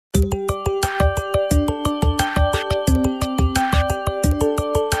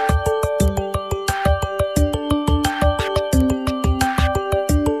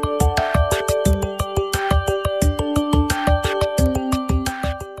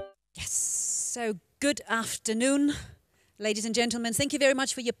So, good afternoon, ladies and gentlemen. Thank you very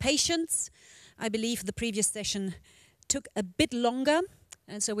much for your patience. I believe the previous session took a bit longer,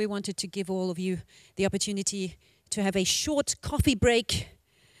 and so we wanted to give all of you the opportunity to have a short coffee break.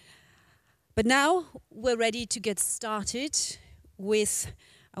 But now we're ready to get started with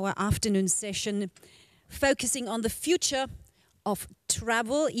our afternoon session, focusing on the future of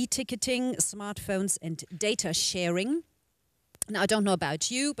travel, e-ticketing, smartphones, and data sharing. Now, I don't know about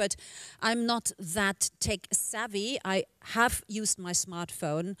you, but I'm not that tech savvy. I have used my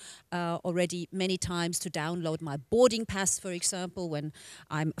smartphone already many times to download my boarding pass, for example, when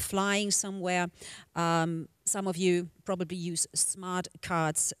I'm flying somewhere. Some of you probably use smart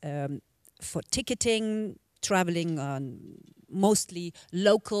cards for ticketing, traveling on mostly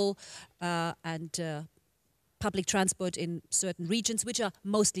local and public transport in certain regions, which are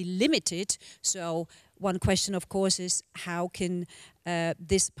mostly limited. So one question, of course, is how can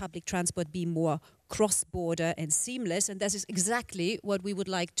this public transport be more cross-border and seamless? And this is exactly what we would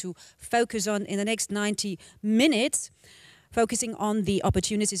like to focus on in the next 90 minutes, focusing on the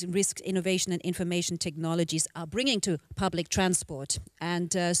opportunities and risks innovation and information technologies are bringing to public transport.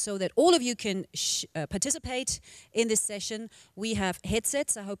 And so that all of you can participate in this session, we have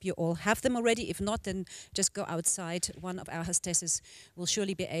headsets. I hope you all have them already. If not, then just go outside. One of our hostesses will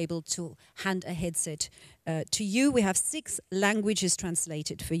surely be able to hand a headset to you. We have 6 languages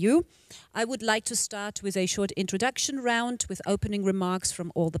translated for you. I would like to start with a short introduction round with opening remarks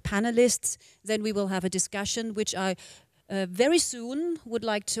from all the panelists. Then we will have a discussion, which I very soon would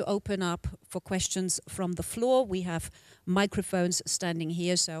like to open up for questions from the floor. We have microphones standing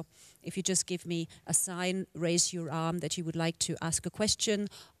here, so if you just give me a sign, raise your arm that you would like to ask a question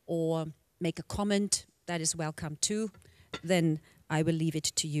or make a comment, that is welcome too. Then I will leave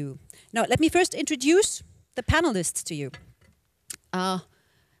it to you. Now, let me first introduce the panelists to you.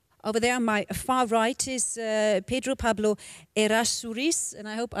 Over there on my far right is Pedro Pablo Errázuriz, and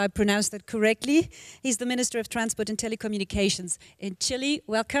I hope I pronounced that correctly. He's the Minister of Transport and Telecommunications in Chile.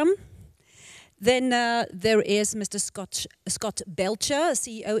 Welcome. Then there is Mr. Scott Belcher,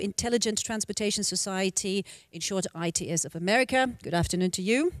 CEO, Intelligent Transportation Society, in short, ITS of America. Good afternoon to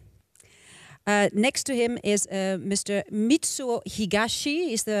you. Next to him is Mr. Mitsuo Higashi.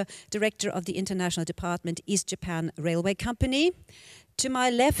 He's the Director of the International Department, East Japan Railway Company. To my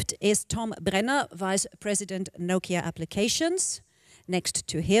left is Tom Brenner, Vice President, Nokia Applications. Next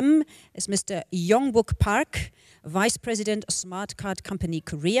to him is Mr. Yongbuk Park, Vice President, Smart Card Company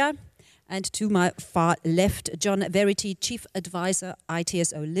Korea. And to my far left, John Verity, Chief Advisor,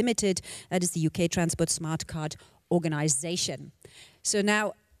 ITSO Limited. That is the UK Transport Smart Card Organization. So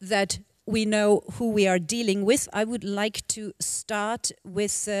now that we know who we are dealing with, I would like to start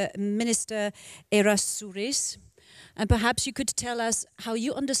with Minister Errázuriz. And perhaps you could tell us how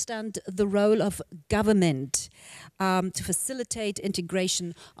you understand the role of government to facilitate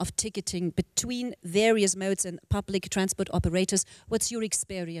integration of ticketing between various modes and public transport operators. What's your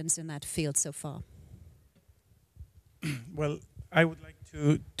experience in that field so far? Well, I would like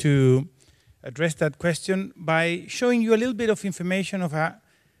to address that question by showing you a little bit of information of a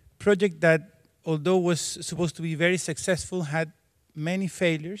project that, although was supposed to be very successful, had many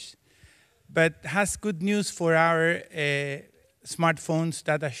failures, but has good news for our smartphones,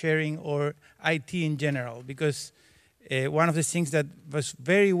 data sharing, or IT in general, because one of the things that was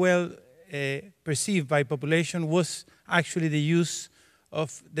very well perceived by population was actually the use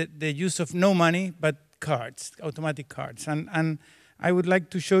of no money, but cards, automatic cards. And I would like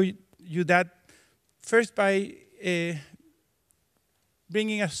to show you that first by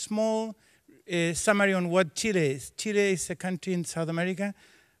bringing a small summary on what Chile is. Chile is a country in South America.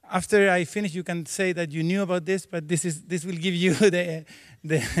 After I finish, you can say that you knew about this, but this will give you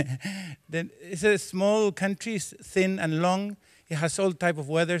it's a small country, it's thin and long. It has all type of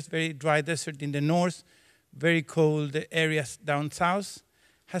weathers, very dry desert in the north, very cold areas down south.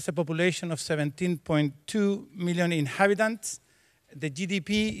 Has a population of 17.2 million inhabitants. The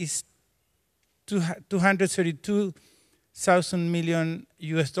GDP is 232,000 million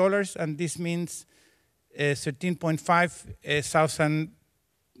US dollars, and this means 13.5 thousand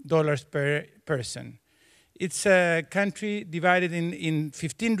dollars per person. It's a country divided in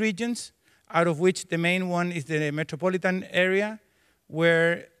 15 regions, out of which the main one is the metropolitan area,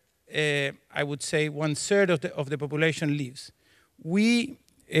 where I would say 1/3 of the population lives. We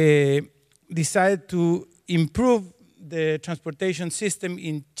decided to improve the transportation system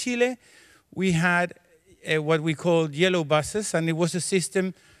in Chile. We had what we called yellow buses, and it was a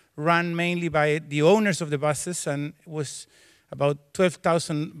system run mainly by the owners of the buses, and it was about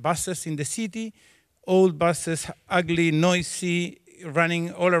 12,000 buses in the city, old buses, ugly, noisy,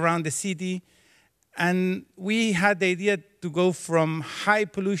 running all around the city, And we had the idea to go from high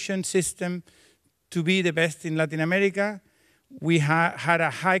pollution system to be the best in Latin America. We had a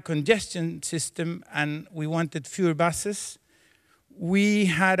high congestion system, and we wanted fewer buses. We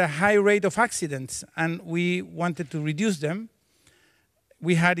had a high rate of accidents, and we wanted to reduce them.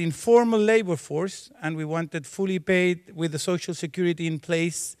 We had informal labor force, and we wanted fully paid with the social security in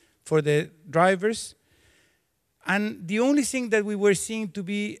place for the drivers. And the only thing that we were seeing to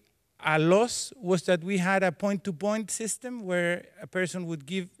be a loss was that we had a point-to-point system where a person would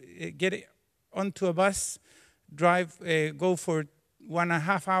get onto a bus, drive, go for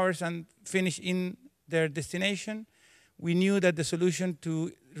 1.5 hours and finish in their destination. We knew that the solution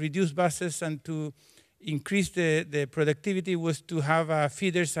to reduce buses and to increase the productivity was to have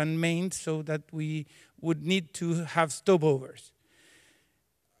feeders and mains, so that we would need to have stopovers.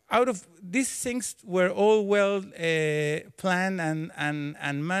 Out of these things were all well planned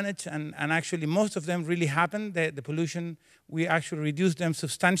and managed, and actually most of them really happened. The pollution, we actually reduced them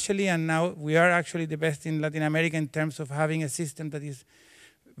substantially, and now we are actually the best in Latin America in terms of having a system that is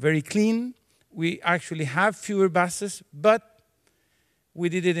very clean. We actually have fewer buses, but we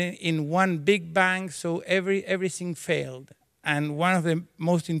did it in one big bang, so everything failed. And one of the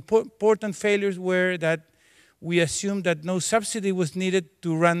most important failures were that we assumed that no subsidy was needed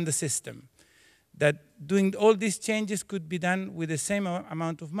to run the system, that doing all these changes could be done with the same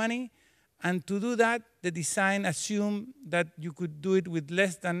amount of money, and to do that, the design assumed that you could do it with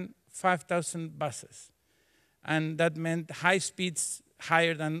less than 5,000 buses. And that meant high speeds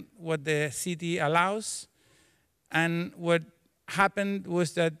higher than what the city allows. And what happened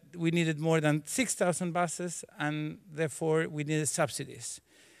was that we needed more than 6,000 buses, and therefore we needed subsidies.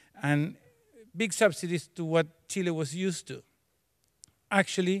 And big subsidies to what Chile was used to.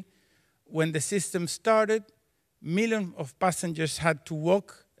 Actually, when the system started, millions of passengers had to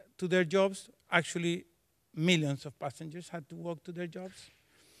walk to their jobs. Actually, millions of passengers had to walk to their jobs.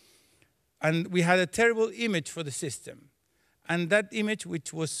 And we had a terrible image for the system. And that image,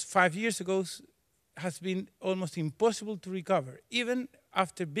 which was 5 years ago, has been almost impossible to recover. Even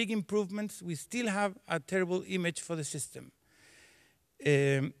after big improvements, we still have a terrible image for the system.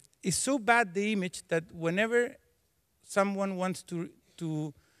 It's so bad, the image, that whenever someone wants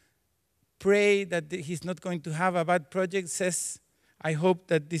to pray that he's not going to have a bad project, says, I hope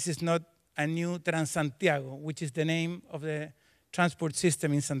that this is not a new Transantiago, which is the name of the transport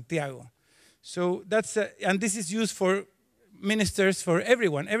system in Santiago. So that's, and this is used for ministers, for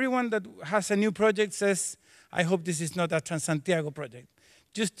everyone. Everyone that has a new project says, I hope this is not a Transantiago project,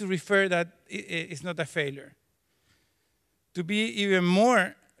 just to refer that it's not a failure. To be even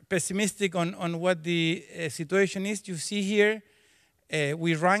more pessimistic on what the situation is, you see here,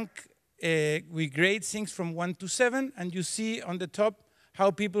 we grade things from 1 to 7, and you see on the top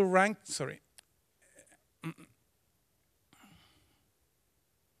how people rank, sorry.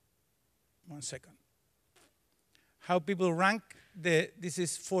 One second. How people rank, this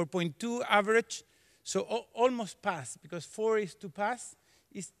is 4.2 average, so almost pass, because 4 is to pass,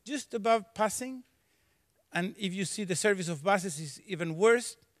 it's just above passing, and if you see the service of buses is even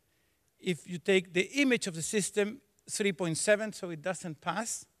worse. If you take the image of the system, 3.7, so it doesn't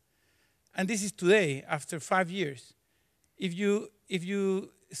pass. And this is today, after 5 years. If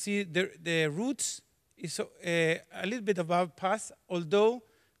you see the routes, it's a little bit above pass, although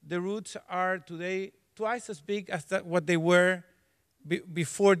the routes are today twice as big as what they were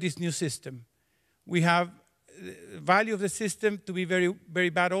before this new system. We have the value of the system to be very, very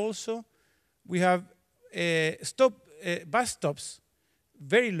bad also. We have bus stops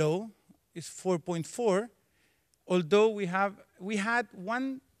very low. Is 4.4, although we had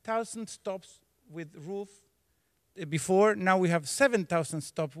 1,000 stops with roof before. Now we have 7,000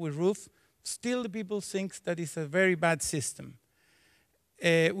 stops with roof. Still, the people think that it's a very bad system.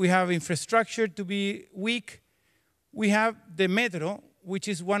 We have infrastructure to be weak. We have the metro, which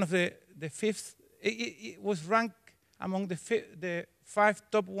is one of the fifth. It was ranked among the 5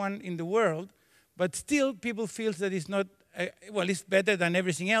 top one in the world, but still people feel that it's not, well, it's better than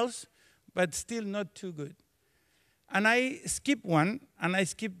everything else, but still not too good. And I skip one, and I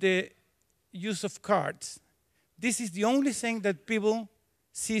skip the use of cards. This is the only thing that people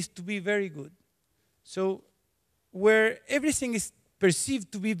see to be very good. So where everything is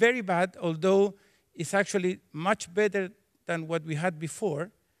perceived to be very bad, although it's actually much better than what we had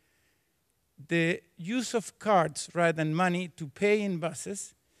before, the use of cards rather than money to pay in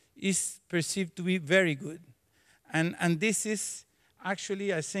buses is perceived to be very good. And this is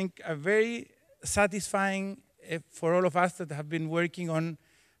actually, I think, a very satisfying for all of us that have been working on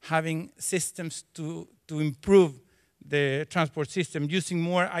having systems to improve the transport system using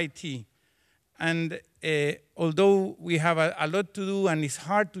more IT. And although we have a lot to do and it's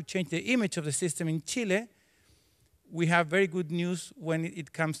hard to change the image of the system in Chile, we have very good news when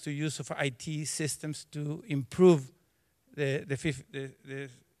it comes to use of IT systems to improve the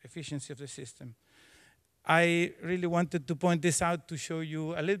efficiency of the system. I really wanted to point this out to show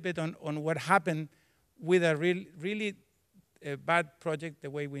you a little bit on what happened with a really bad project,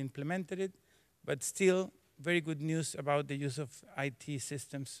 the way we implemented it, but still very good news about the use of IT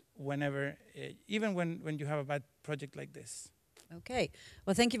systems whenever, even when you have a bad project like this. Okay,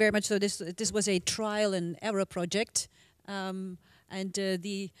 well, thank you very much. So this was a trial and error project, and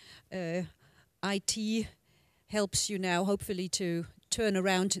the IT helps you now, hopefully, to turn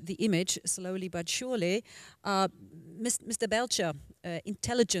around the image slowly but surely. Mr. Belcher,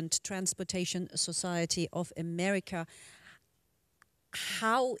 Intelligent Transportation Society of America,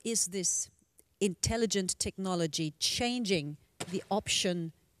 how is this intelligent technology changing the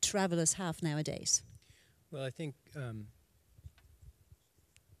option travelers have nowadays? Well, I think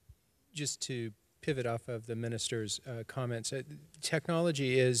just to pivot off of the minister's comments,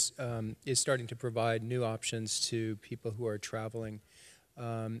 technology is starting to provide new options to people who are traveling,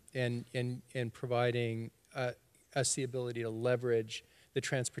 and providing us the ability to leverage the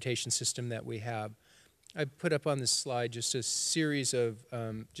transportation system that we have. I put up on this slide just a series of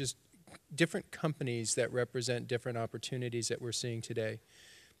just different companies that represent different opportunities that we're seeing today.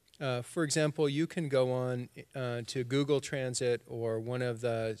 For example, you can go on to Google Transit or one of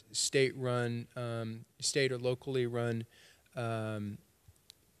the state or locally run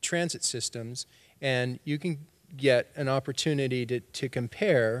transit systems, and you can get an opportunity to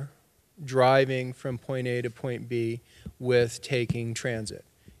compare driving from point A to point B with taking transit.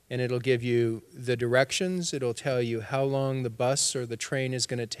 And it'll give you the directions, it'll tell you how long the bus or the train is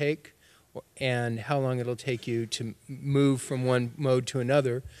going to take, and how long it'll take you to move from one mode to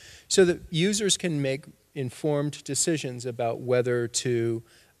another, so that users can make informed decisions about whether to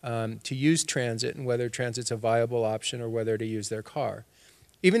use transit and whether transit's a viable option or whether to use their car.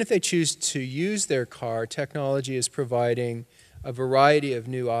 Even if they choose to use their car, technology is providing a variety of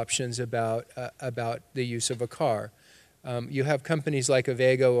new options about the use of a car. You have companies like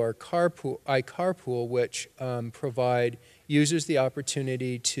Avego or iCarpool, which provide users the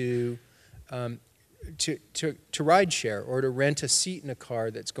opportunity to ride share or to rent a seat in a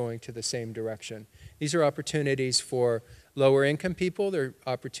car that's going to the same direction. These are opportunities for lower income people, they're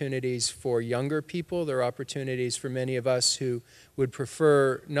opportunities for younger people, they're opportunities for many of us who would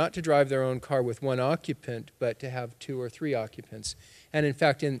prefer not to drive their own car with one occupant, but to have 2 or 3 occupants. And in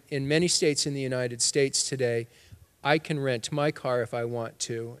fact, in many states in the United States today, I can rent my car if I want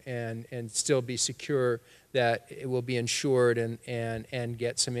to and still be secure that it will be insured and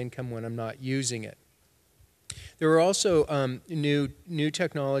get some income when I'm not using it. There are also new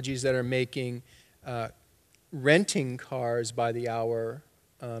technologies that are making renting cars by the hour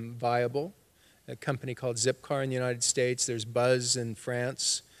viable. A company called Zipcar in the United States, there's Buzz in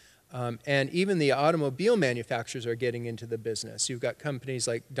France, and even the automobile manufacturers are getting into the business. You've got companies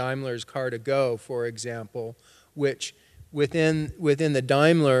like Daimler's Car2Go, for example, which within the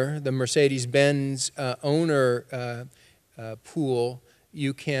Daimler, the Mercedes-Benz owner pool,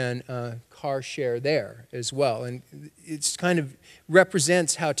 you can car share there as well. And it's kind of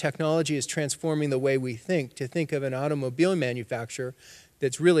represents how technology is transforming the way we think. To think of an automobile manufacturer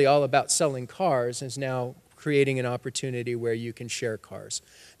that's really all about selling cars is now creating an opportunity where you can share cars.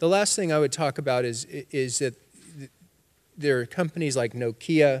 The last thing I would talk about is that there are companies like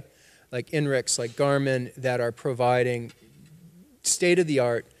Nokia, like Inrix, like Garmin, that are providing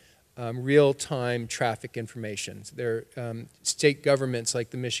state-of-the-art real-time traffic information. There are state governments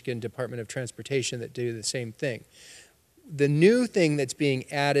like the Michigan Department of Transportation that do the same thing. The new thing that's being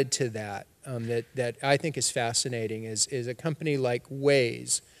added to that that I think is fascinating is a company like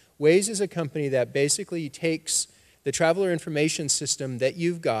Waze. Waze is a company that basically takes the traveler information system that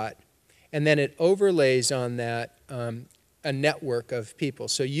you've got, and then it overlays on that a network of people.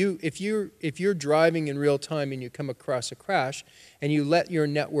 So if you're driving in real time and you come across a crash and you let your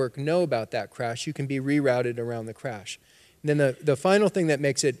network know about that crash, you can be rerouted around the crash. And then the final thing that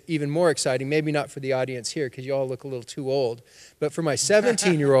makes it even more exciting, maybe not for the audience here because you all look a little too old, but for my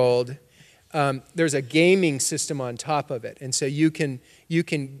 17-year-old, there's a gaming system on top of it. And so you can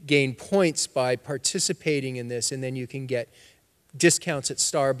gain points by participating in this, and then you can get discounts at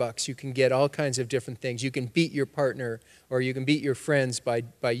Starbucks, you can get all kinds of different things. You can beat your partner or you can beat your friends by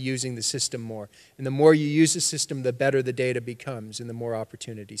using the system more. And the more you use the system, the better the data becomes and the more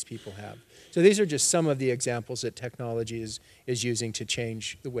opportunities people have. So these are just some of the examples that technology is using to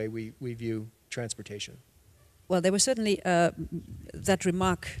change the way we view transportation. Well, there was certainly that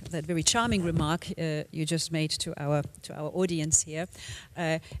remark, that very charming remark you just made to our audience here,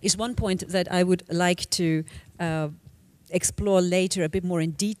 is one point that I would like to explore later a bit more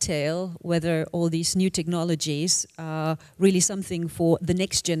in detail, whether all these new technologies are really something for the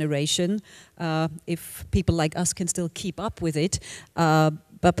next generation, if people like us can still keep up with it.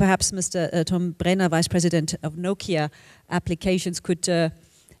 But perhaps Mr. Tom Brenner, Vice President of Nokia Applications, could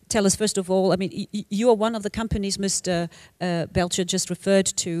tell us, first of all, I mean, you are one of the companies Mr. Belcher just referred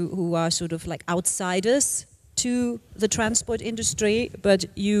to who are sort of like outsiders to the transport industry, but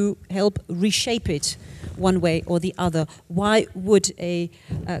you help reshape it one way or the other. Why would a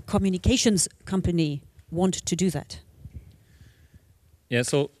communications company want to do that? Yeah,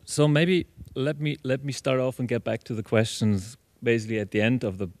 so maybe let me start off and get back to the questions basically at the end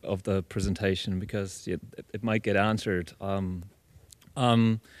of the presentation, because it might get answered.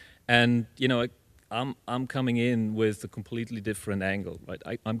 And you know, I'm coming in with a completely different angle, right?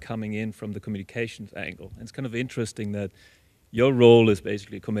 I'm coming in from the communications angle. And it's kind of interesting that your role is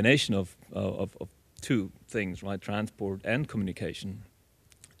basically a combination of two things, right? Transport and communication.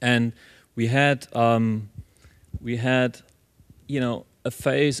 And we had you know, a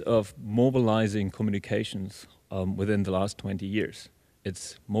phase of mobilizing communications within the last 20 years.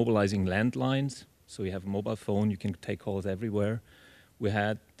 It's mobilizing landlines, so you have a mobile phone, you can take calls everywhere. We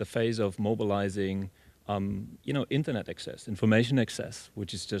had the phase of mobilizing, you know, internet access, information access,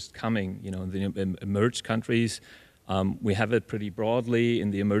 which is just coming, you know, in the emerged countries. We have it pretty broadly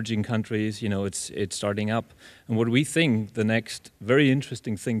in the emerging countries. You know, it's starting up. And what we think the next very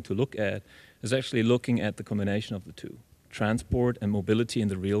interesting thing to look at is actually looking at the combination of the two, transport and mobility in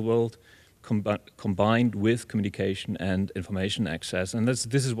the real world, combined with communication and information access. And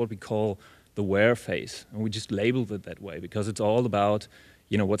this is what we call the where phase, and we just labeled it that way because it's all about,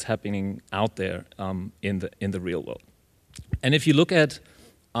 you know, what's happening out there in the real world. And if you look at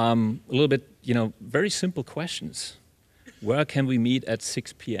a little bit, you know, very simple questions, where can we meet at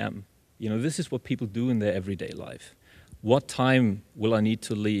 6 p.m.? You know, this is what people do in their everyday life. What time will I need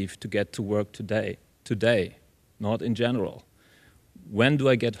to leave to get to work today? Today, not in general. When do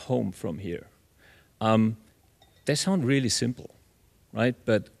I get home from here? They sound really simple, right?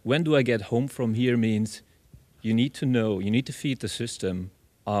 But when do I get home from here means you need to know, you need to feed the system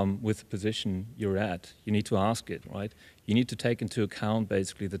with the position you're at. You need to ask it, right? You need to take into account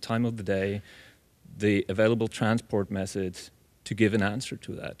basically the time of the day, the available transport methods to give an answer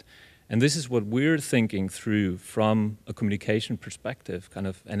to that. And this is what we're thinking through from a communication perspective, kind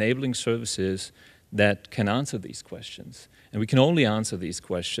of enabling services that can answer these questions. And we can only answer these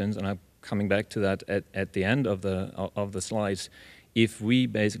questions, and I'm coming back to that at the end of the slides, if we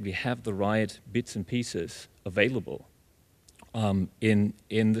basically have the right bits and pieces available in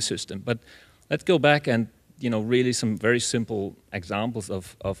the system. But let's go back and, you know, really some very simple examples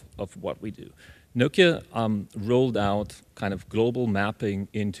of what we do. Nokia rolled out kind of global mapping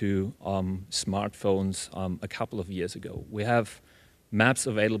into smartphones a couple of years ago. We have maps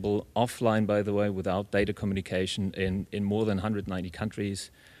available offline, by the way, without data communication in more than 190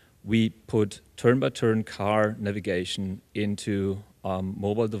 countries. We put turn-by-turn car navigation into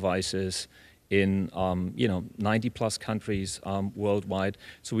mobile devices in 90+ countries worldwide.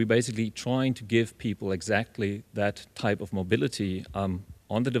 So we're basically trying to give people exactly that type of mobility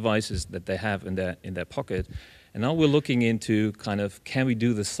on the devices that they have in their pocket. And now we're looking into kind of, can we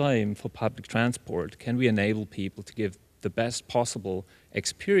do the same for public transport? Can we enable people to give the best possible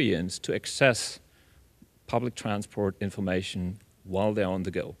experience to access public transport information while they're on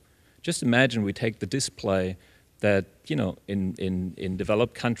the go? Just imagine we take the display that, you know, in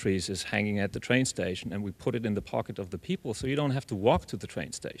developed countries is hanging at the train station, and we put it in the pocket of the people, so you don't have to walk to the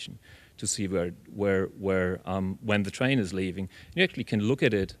train station to see when the train is leaving. You actually can look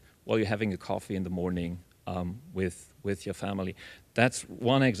at it while you're having a coffee in the morning with your family. That's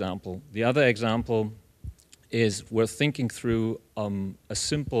one example. The other example is we're thinking through a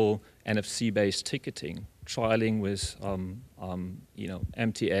simple NFC-based ticketing, trialing with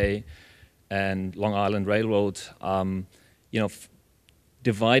MTA and Long Island Railroad,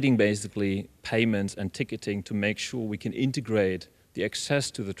 dividing basically payments and ticketing to make sure we can integrate the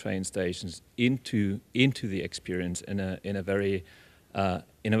access to the train stations into the experience in a very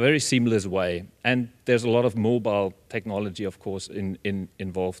seamless way. And there's a lot of mobile technology, of course,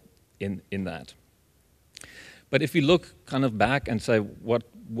 involved in that. But if we look kind of back and say,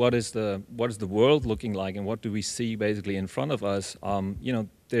 what is the world looking like, and what do we see basically in front of us?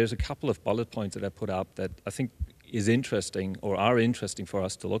 There's a couple of bullet points that I put up that I think is interesting or are interesting for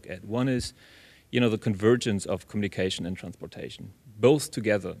us to look at. One is, the convergence of communication and transportation. both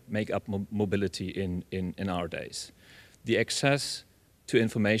together make up mobility in our days. The access to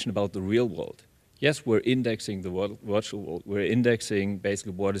information about the real world. Yes, we're indexing the virtual world. We're indexing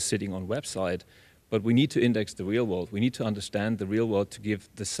basically what is sitting on website, but we need to index the real world. We need to understand the real world to give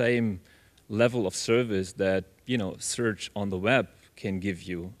the same level of service that, you know, search on the web can give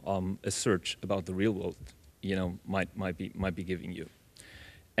you, a search about the real world, you know, might be giving you.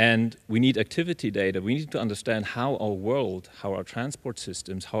 And we need activity data. We need to understand how our world, how our transport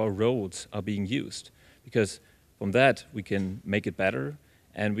systems, how our roads are being used. Because from that, we can make it better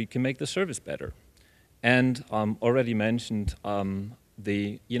and we can make the service better. And already mentioned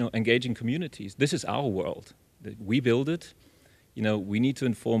the, you know, engaging communities. This is our world. We build it. You know, we need to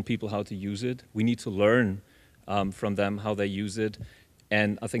inform people how to use it. We need to learn from them how they use it.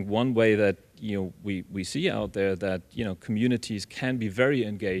 And I think one way that, you know, we see out there that, you know, communities can be very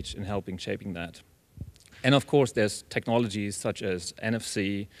engaged in helping shaping that. And of course, there's technologies such as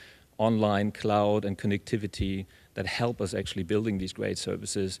NFC, online, cloud, and connectivity that help us actually building these great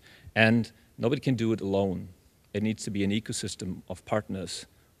services. And nobody can do it alone. It needs to be an ecosystem of partners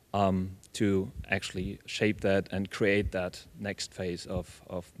to actually shape that and create that next phase of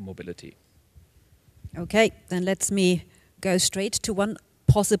mobility. Okay, then let me go straight to one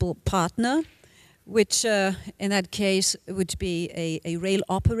possible partner, which in that case would be a rail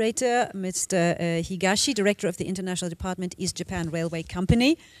operator, Mr. Higashi, Director of the International Department, East Japan Railway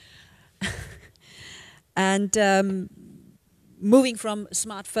Company. And moving from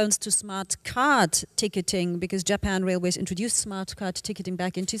smartphones to smart card ticketing, because Japan Railways introduced smart card ticketing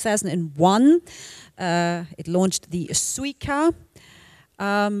back in 2001. It launched the Suica.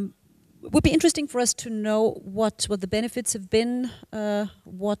 Would be interesting for us to know what the benefits have been,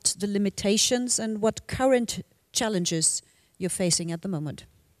 what the limitations, and what current challenges you're facing at the moment.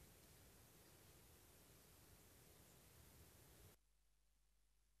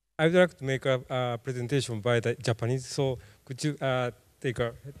 I would like to make a presentation by the Japanese, so could you take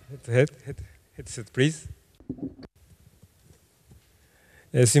a headset, please?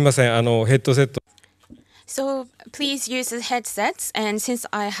 すいません、ヘッドセット。 So please use the headsets, and since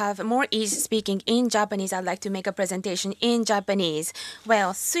I have more ease speaking in Japanese, I'd like to make a presentation in Japanese.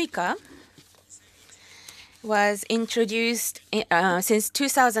 Well, Suica was introduced since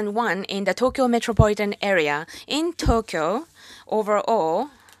 2001 in the Tokyo metropolitan area. In Tokyo, overall,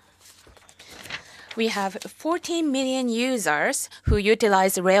 we have 14 million users who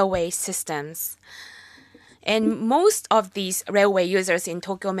utilize railway systems. And most of these railway users in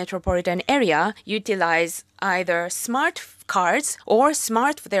Tokyo metropolitan area utilize either smart cards or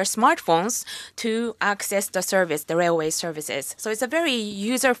their smartphones to access the service, the railway services. So it's a very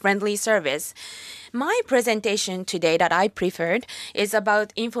user-friendly service. My presentation today that I preferred is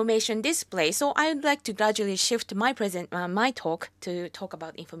about information display. So I'd like to gradually shift my talk to talk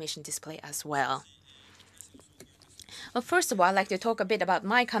about information display as well. Well, first of all, I'd like to talk a bit about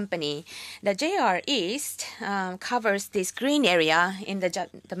my company. The JR East covers this green area in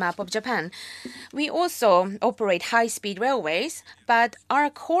the map of Japan. We also operate high-speed railways, but our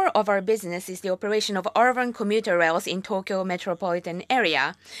core of our business is the operation of urban commuter rails in Tokyo metropolitan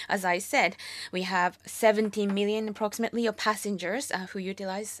area. As I said, we have 17 million approximately of passengers who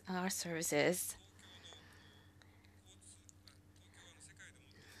utilize our services.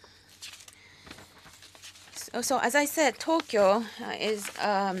 So as I said, Tokyo is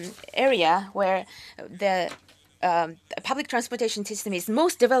area where the public transportation system is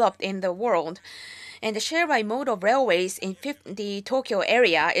most developed in the world. And the share by mode of railways in the Tokyo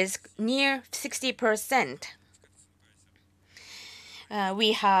area is near 60%.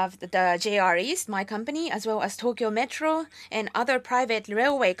 We have the JR East, my company, as well as Tokyo Metro and other private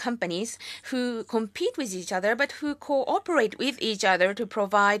railway companies who compete with each other but who cooperate with each other to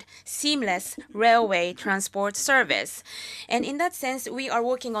provide seamless railway transport service. And in that sense, we are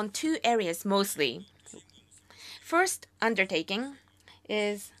working on two areas mostly. First undertaking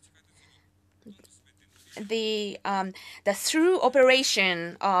is the through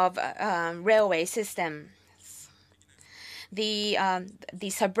operation of railway system. The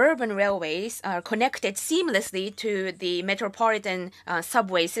suburban railways are connected seamlessly to the metropolitan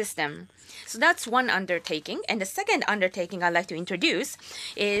subway system. So that's one undertaking. And the second undertaking I'd like to introduce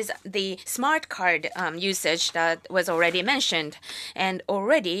is the smart card usage that was already mentioned. And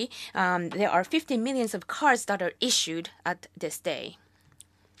already there are 50 million of cards that are issued at this day.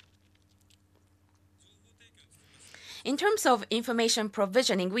 In terms of information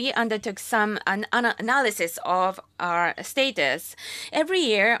provisioning, we undertook some analysis of our status. Every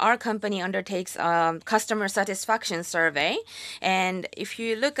year, our company undertakes a customer satisfaction survey. And if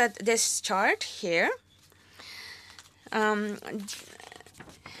you look at this chart here,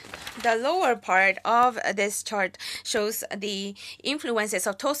 The lower part of this chart shows the influences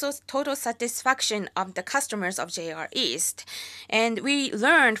of total satisfaction of the customers of JR East. And we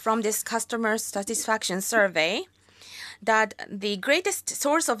learned from this customer satisfaction survey that the greatest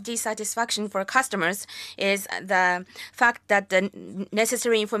source of dissatisfaction for customers is the fact that the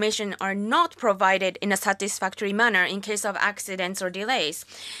necessary information are not provided in a satisfactory manner in case of accidents or delays.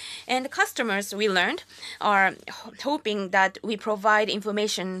 And customers, we learned, are hoping that we provide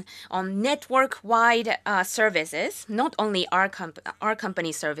information on network-wide services, not only our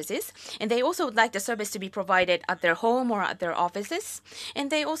company services. And they also would like the service to be provided at their home or at their offices. And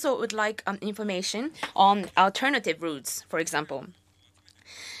they also would like information on alternative routes, for example.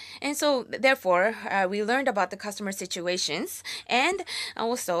 And so, therefore, we learned about the customer situations, and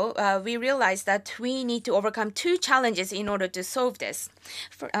also we realized that we need to overcome two challenges in order to solve this.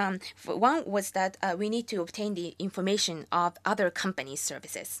 One was that we need to obtain the information of other companies'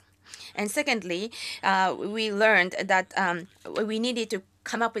 services. And secondly, we learned that we needed to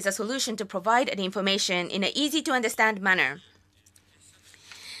come up with a solution to provide the information in an easy-to-understand manner.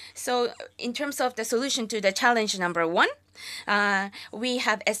 So in terms of the solution to the challenge number one, we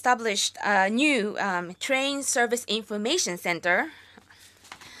have established a new train service information center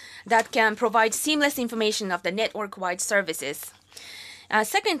that can provide seamless information of the network-wide services.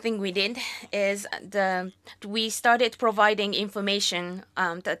 Second thing we did is we started providing information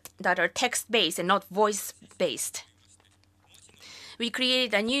that are text-based and not voice-based. We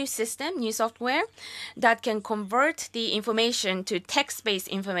created a new system, new software, that can convert the information to text-based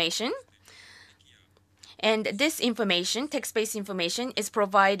information. And this information, text-based information, is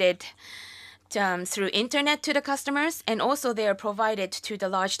provided through internet to the customers, and also they are provided to the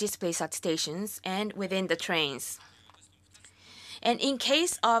large displays at stations and within the trains. And in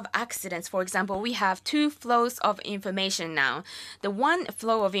case of accidents, for example, we have two flows of information now. The one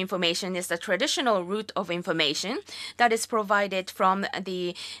flow of information is the traditional route of information that is provided from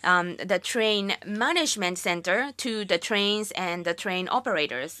the train management center to the trains and the train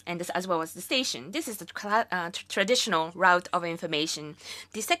operators, and as well as the station. This is the traditional route of information.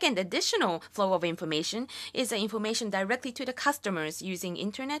 The second additional flow of information is the information directly to the customers using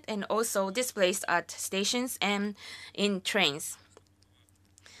internet and also displays at stations and in trains.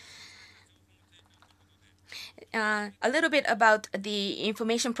 A little bit about the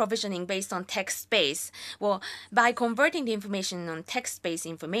information provisioning based on text-based. Well, by converting the information on text-based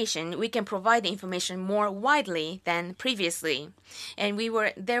information, we can provide the information more widely than previously. And we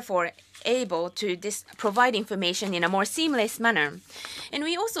were therefore able to provide information in a more seamless manner. And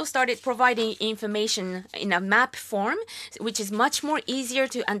we also started providing information in a map form, which is much more easier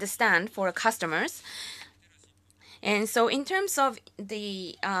to understand for customers. And so in terms of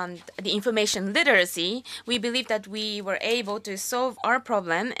the information literacy, we believe that we were able to solve our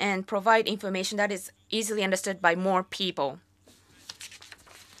problem and provide information that is easily understood by more people.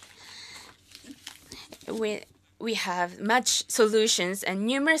 We have much solutions and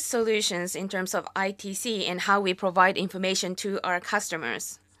numerous solutions in terms of ITC and how we provide information to our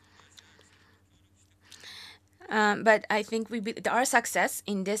customers. But I think our success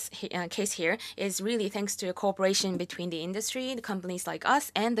in this case here is really thanks to a cooperation between the industry, the companies like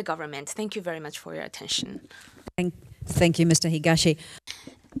us, and the government. Thank you very much for your attention. Thank you, Mr. Higashi.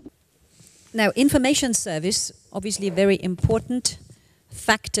 Now, information service, obviously a very important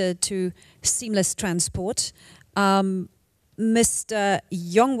factor to seamless transport. Mr.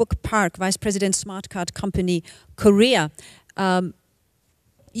 Youngwook Park, Vice President, Smart Card Company, Korea.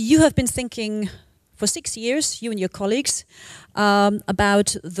 You have been thinking for 6 years, you and your colleagues,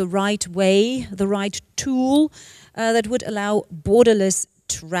 about the right way, the right tool that would allow borderless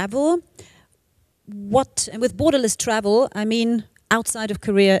travel. And with borderless travel, I mean outside of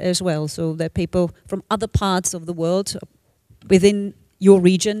Korea as well. So that people from other parts of the world within your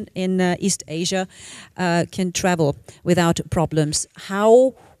region in East Asia can travel without problems.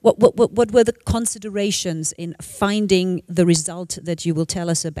 What were the considerations in finding the result that you will tell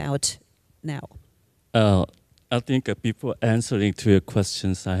us about now? I think before answering to your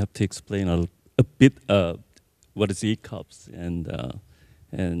questions, I have to explain a bit what is ECOPS and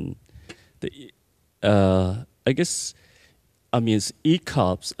I guess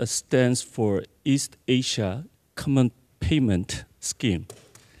ECOPS stands for East Asia Common Payment Scheme.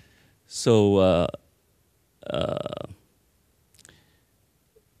 So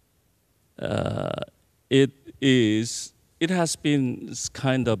it has been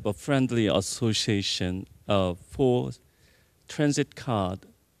kind of a friendly association for transit card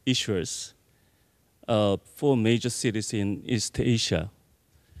issuers for major cities in East Asia.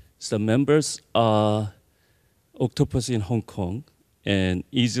 So members are Octopus in Hong Kong, and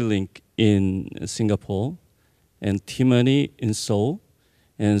EasyLink in Singapore, and T-Money in Seoul,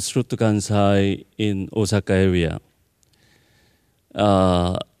 and Srutu Kansai in Osaka area.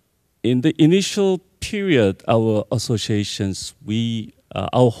 In the initial period, our associations,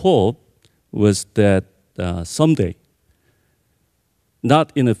 our hope was that someday,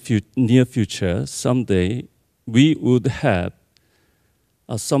 not in the near future, someday we would have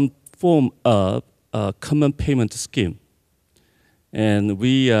some form of common payment scheme. And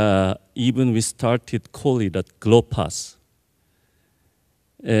we started calling it a GloPass.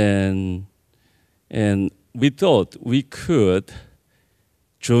 And we thought we could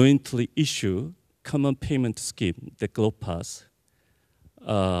jointly issue common payment scheme, the GloPass,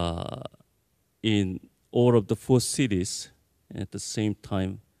 in all of the 4 cities at the same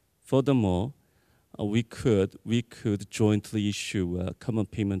time. Furthermore, we could jointly issue a common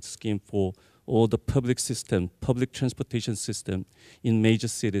payment scheme for all the public transportation system in major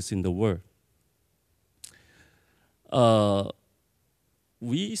cities in the world.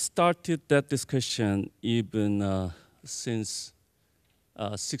 We started that discussion even since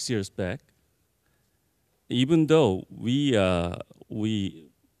 6 years back. Even though we had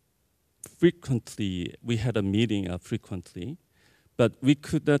a meeting frequently, but we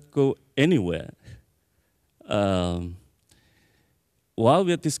could not go anywhere. While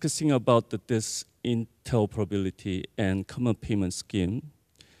we are discussing about this interoperability and common payment scheme,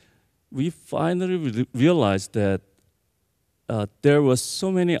 we finally realized that there were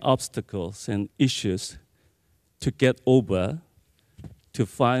so many obstacles and issues to get over to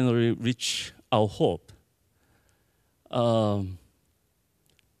finally reach our hope.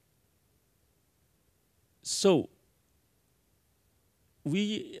 So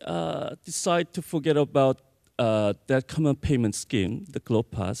we decided to forget about that common payment scheme, the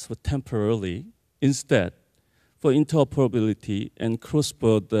GloPass, for temporarily. Instead, for interoperability and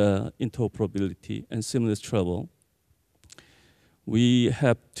cross-border interoperability and seamless travel, we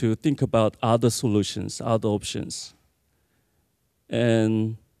have to think about other solutions, other options.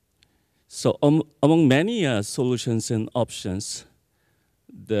 And so among many solutions and options,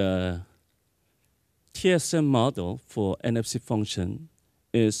 the TSM model for NFC function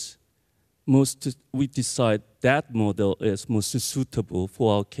is we decide that model is most suitable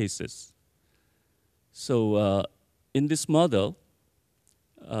for our cases. So in this model,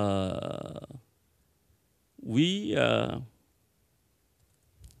 we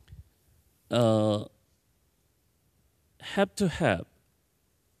have to have,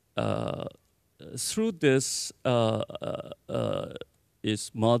 through this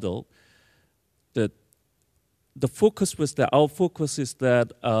model, that the focus was that our focus is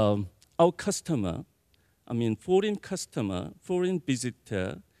that our customer, foreign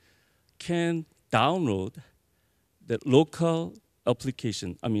visitor, can download the local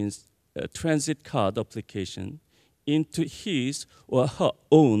application, transit card application, into his or her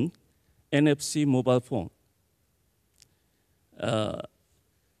own NFC mobile phone.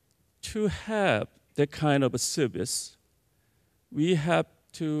 To have that kind of a service, we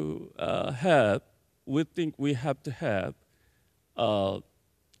think we have to have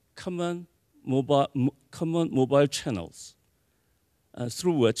common mobile channels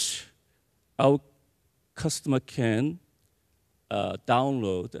through which our customer can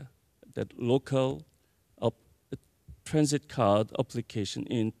download that local transit card application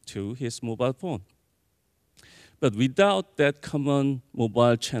into his mobile phone. But without that common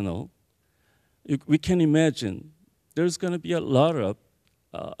mobile channel, we can imagine there's going to be lots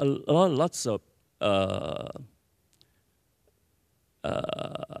of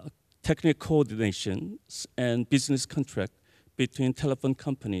technical coordinations and business contract between telephone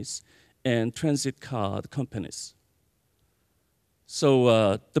companies and transit card companies.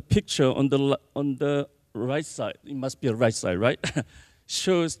 So the picture on the right side, it must be a right side, right?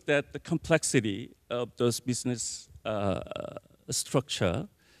 Shows that the complexity of those business structure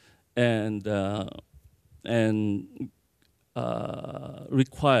and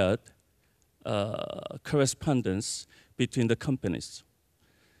required correspondence between the companies.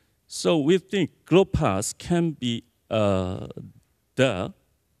 So we think GloPass can be the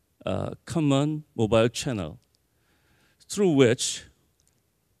common mobile channel through which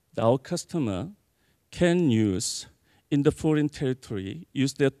our customer can use in the foreign territory,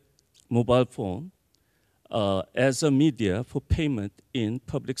 use their mobile phone as a media for payment in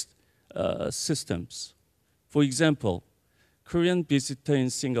public systems. For example, Korean visitor in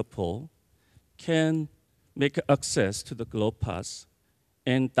Singapore can make access to the GloPass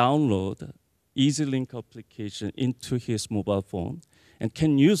and download EasyLink application into his mobile phone and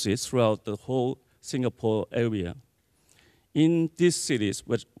can use it throughout the whole Singapore area. In these cities,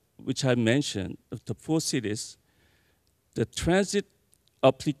 which I mentioned, the 4 cities, the transit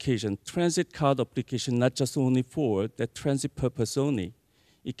card application, not just only for the transit purpose only.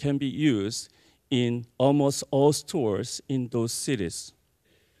 It can be used in almost all stores in those cities.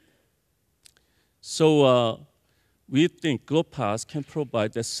 So we think GloPass can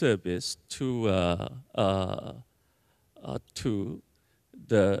provide the service to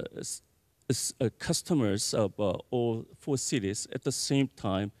the customers of all 4 cities. At the same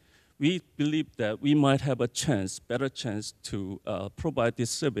time, we believe that we might have a better chance to provide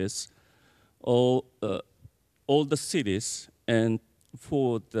this service all the cities and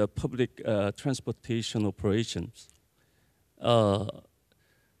for the public transportation operations.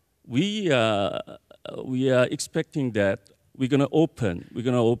 We are expecting that we're going to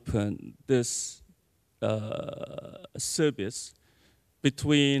open this service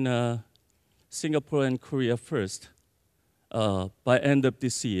between Singapore and Korea first by end of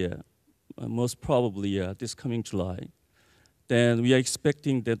this year, most probably this coming July. Then we are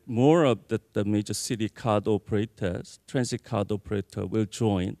expecting that more of the major city card operators, transit card operator, will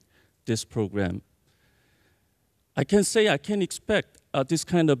join this program. I can expect this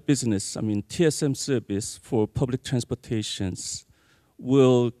kind of business, TSM service for public transportations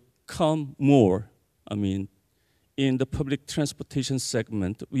will come more. In the public transportation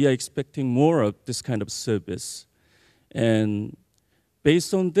segment, we are expecting more of this kind of service. And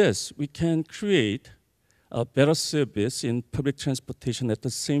based on this, we can create a better service in public transportation. At the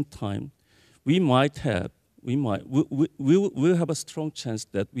same time, we'll have a strong chance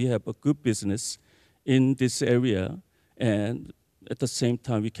that we have a good business in this area, and at the same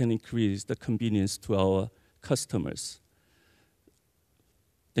time, we can increase the convenience to our customers.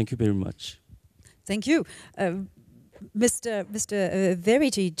 Thank you very much. Thank you. Mr.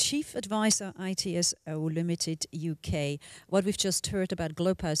 Verity, Chief Advisor ITSO Limited UK. What we've just heard about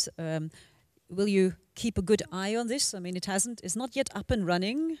GloPass, will you keep a good eye on this? It's not yet up and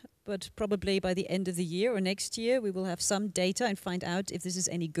running, but probably by the end of the year or next year, we will have some data and find out if this is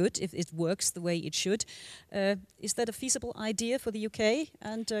any good, if it works the way it should. Is that a feasible idea for the UK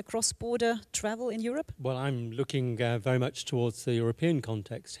and cross-border travel in Europe? Well, I'm looking very much towards the European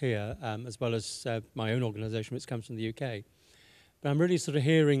context here, as well as my own organisation, which comes from the UK. But I'm really sort of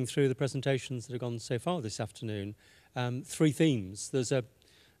hearing through the presentations that have gone so far this afternoon, 3 themes. There's a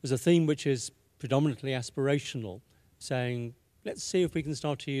theme which is predominantly aspirational, saying, let's see if we can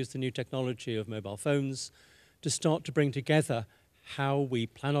start to use the new technology of mobile phones to start to bring together how we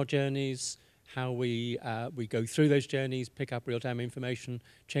plan our journeys, how we go through those journeys, pick up real-time information,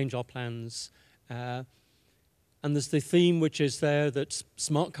 change our plans. And there's the theme which is there that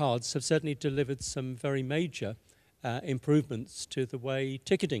smart cards have certainly delivered some very major improvements to the way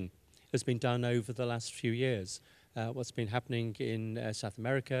ticketing has been done over the last few years. What's been happening in South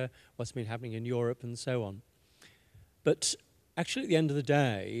America, what's been happening in Europe, and so on. But actually, at the end of the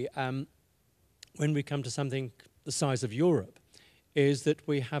day, when we come to something the size of Europe, is that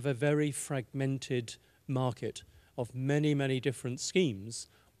we have a very fragmented market of many, many different schemes,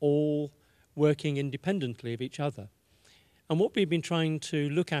 all working independently of each other. And what we've been trying to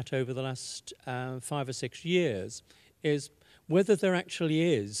look at over the last 5 or 6 years is whether there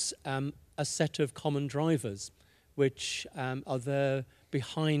actually is a set of common drivers which are there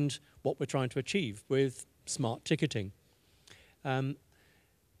behind what we're trying to achieve with smart ticketing. The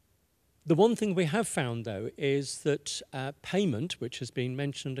one thing we have found, though, is that payment, which has been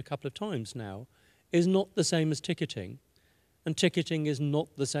mentioned a couple of times now, is not the same as ticketing, and ticketing is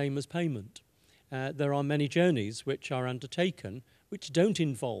not the same as payment. There are many journeys which are undertaken which don't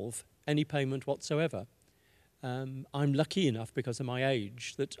involve any payment whatsoever. I'm lucky enough, because of my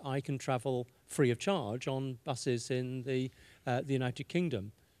age, that I can travel free of charge on buses in the United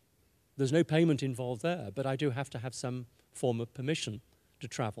Kingdom. There's no payment involved there, but I do have to have some form of permission to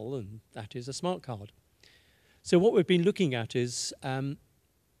travel, and that is a smart card. So what we've been looking at is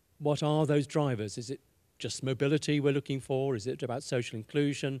what are those drivers? Is it just mobility we're looking for? Is it about social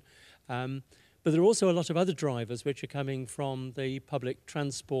inclusion? But there are also a lot of other drivers which are coming from the public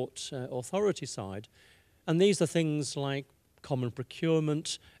transport authority side. And these are things like common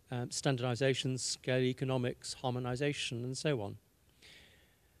procurement, standardization, scale economics, harmonization, and so on.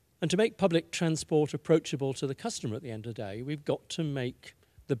 And to make public transport approachable to the customer at the end of the day, we've got to make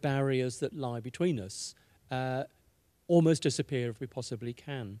the barriers that lie between us almost disappear if we possibly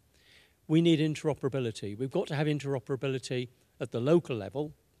can. We need interoperability. We've got to have interoperability at the local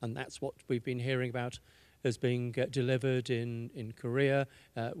level, and that's what we've been hearing about as being delivered in Korea,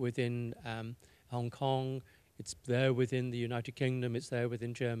 within Hong Kong, it's there within the United Kingdom, it's there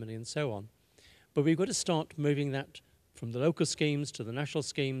within Germany, and so on. But we've got to start moving that from the local schemes to the national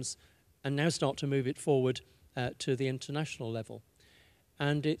schemes, and now start to move it forward to the international level.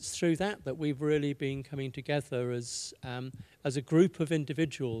 And it's through that that we've really been coming together as a group of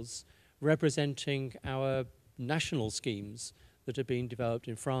individuals representing our national schemes that have been developed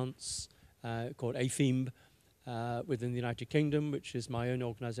in France, called AFIMB, within the United Kingdom, which is my own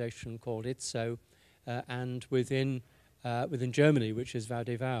organisation called ITSO, and within Germany, which is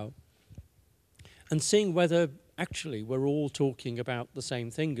VauDeVau. And seeing whether actually we're all talking about the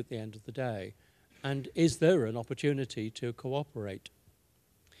same thing at the end of the day, and is there an opportunity to cooperate?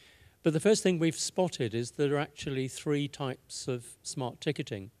 But the first thing we've spotted is there are actually 3 types of smart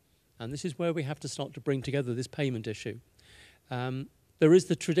ticketing, and this is where we have to start to bring together this payment issue. There is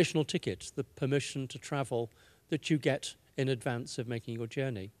the traditional ticket, the permission to travel that you get in advance of making your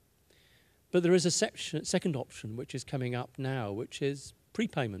journey. But there is a second option which is coming up now, which is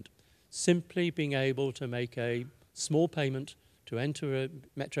prepayment. Simply being able to make a small payment to enter a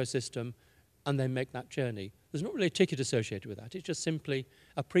metro system and then make that journey. There's not really a ticket associated with that. It's just simply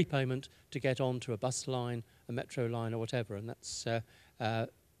a prepayment to get onto a bus line, a metro line, or whatever. And that's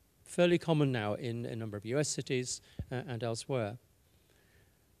fairly common now in a number of US cities and elsewhere.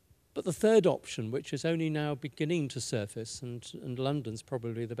 But the third option, which is only now beginning to surface, and London's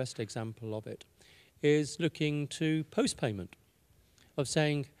probably the best example of it, is looking to post-payment, of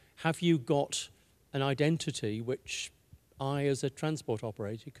saying, have you got an identity which I, as a transport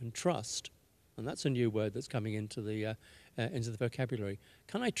operator, can trust? And that's a new word that's coming into the vocabulary.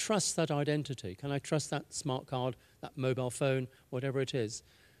 Can I trust that identity? Can I trust that smart card, that mobile phone, whatever it is,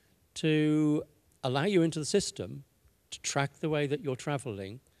 to allow you into the system, to track the way that you're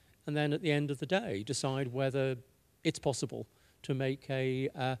traveling, and then at the end of the day, decide whether it's possible to make a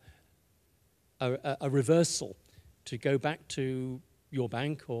reversal, to go back to your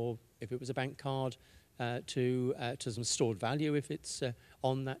bank, or if it was a bank card, to some stored value if it's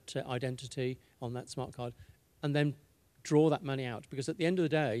on that identity, on that smart card, and then draw that money out. Because at the end of the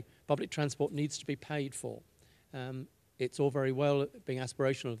day, public transport needs to be paid for. It's all very well being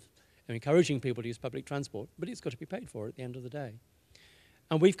aspirational of encouraging people to use public transport, but it's got to be paid for at the end of the day.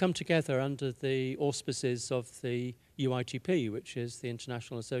 And we've come together under the auspices of the UITP, which is the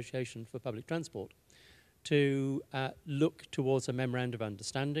International Association for Public Transport, to look towards a memorandum of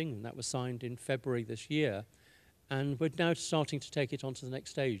understanding, and that was signed in February this year. And we're now starting to take it on to the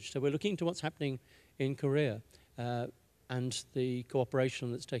next stage. So we're looking to what's happening in Korea and the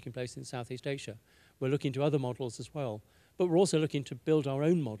cooperation that's taking place in Southeast Asia. We're looking to other models as well. But we're also looking to build our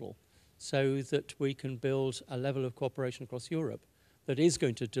own model so that we can build a level of cooperation across Europe that is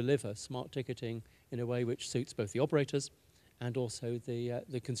going to deliver smart ticketing in a way which suits both the operators and also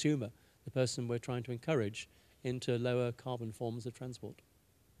the consumer, the person we're trying to encourage into lower carbon forms of transport.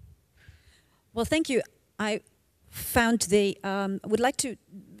 Well, thank you. I found would like to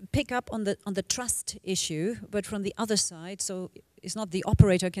pick up on the trust issue, but from the other side. So it's not the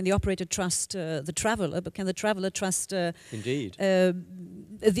operator. Can the operator trust the traveler? But can the traveler trust indeed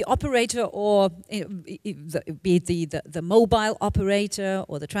the operator, or be it the mobile operator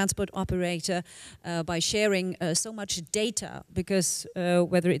or the transport operator, by sharing so much data? Because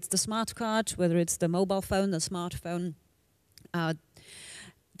whether it's the smart card, whether it's the mobile phone, the smartphone,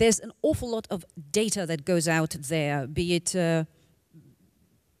 there's an awful lot of data that goes out there, be it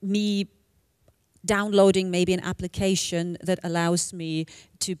me downloading maybe an application that allows me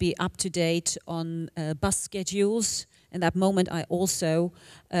to be up to date on bus schedules. In that moment, I also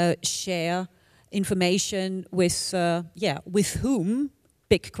share information with, with whom,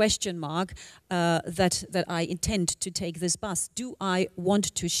 big question mark, that I intend to take this bus. Do I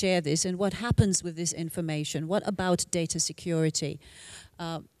want to share this? And what happens with this information? What about data security?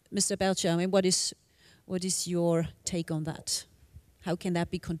 Mr. Belcher, I mean, what is your take on that? How can that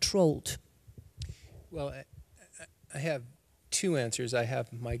be controlled? Well, I have 2 answers. I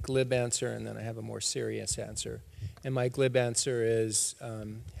have my glib answer, and then I have a more serious answer. And my glib answer is,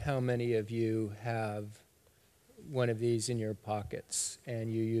 how many of you have one of these in your pockets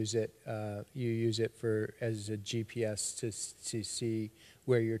and you use it as a GPS to see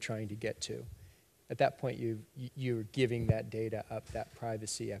where you're trying to get to? At that point, you're giving that data up, that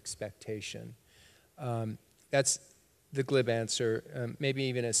privacy expectation. That's the glib answer. Maybe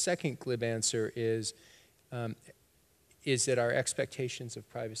even a second glib answer is that our expectations of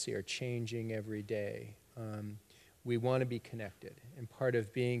privacy are changing every day. We want to be connected, and part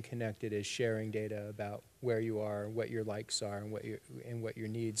of being connected is sharing data about where you are, what your likes are, and what your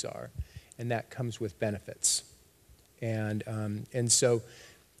needs are, and that comes with benefits. And so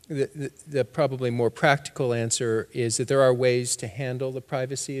the probably more practical answer is that there are ways to handle the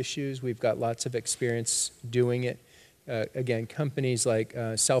privacy issues. We've got lots of experience doing it Again, companies like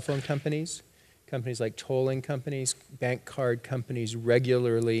cell phone companies, companies like tolling companies, bank card companies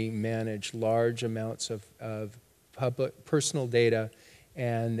regularly manage large amounts of public personal data,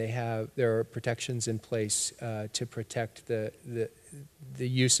 and there are protections in place to protect the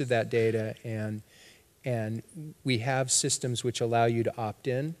use of that data, and we have systems which allow you to opt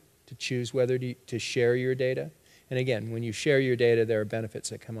in, to choose whether to share your data. And again, when you share your data, there are benefits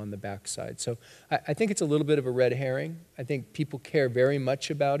that come on the backside. So I think it's a little bit of a red herring. I think people care very much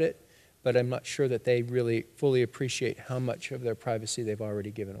about it, but I'm not sure that they really fully appreciate how much of their privacy they've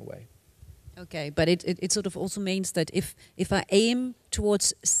already given away. Okay, but it sort of also means that if I aim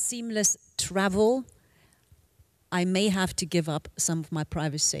towards seamless travel, I may have to give up some of my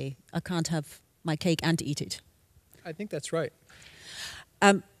privacy. I can't have my cake and eat it. I think that's right.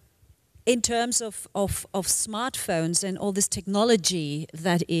 In terms of smartphones and all this technology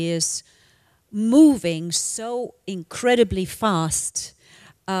that is moving so incredibly fast,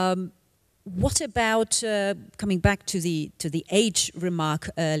 what about coming back to the age remark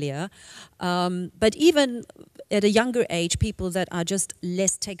earlier? But even at a younger age, people that are just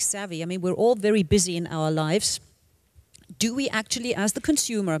less tech savvy. I mean, we're all very busy in our lives. Do we actually, as the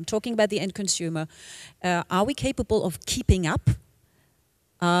consumer, I'm talking about the end consumer, are we capable of keeping up?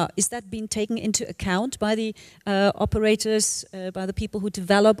 Is that being taken into account by the operators, by the people who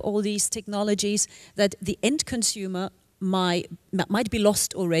develop all these technologies, that the end consumer might be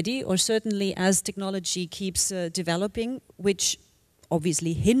lost already, or certainly as technology keeps developing, which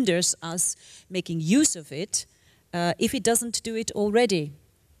obviously hinders us making use of it, if it doesn't do it already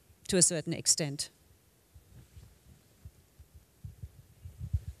to a certain extent?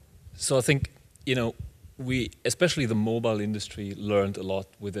 So I think, you know, especially the mobile industry, learned a lot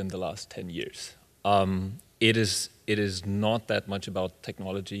within the last 10 years. It is not that much about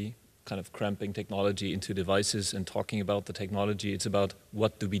technology, kind of cramping technology into devices and talking about the technology. It's about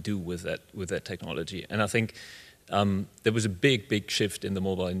what do we do with that technology. And I think there was a big shift in the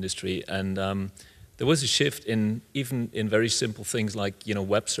mobile industry, and there was a shift even in very simple things like, you know,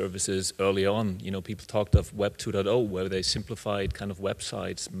 web services early on. You know, people talked of Web 2.0, where they simplified kind of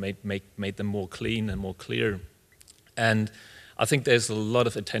websites, made them more clean and more clear. And I think there's a lot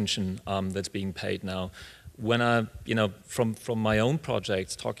of attention that's being paid now. When you know, from my own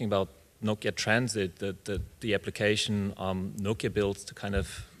projects, talking about Nokia Transit, the application Nokia built to kind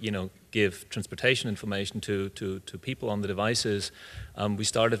of, you know, give transportation information to people on the devices. We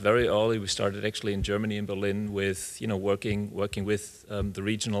started very early. We started actually in Germany, in Berlin, with, you know, working with the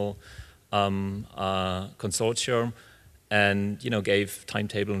regional consortium, and, you know, gave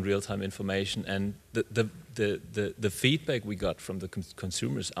timetable and real-time information. And the feedback we got from the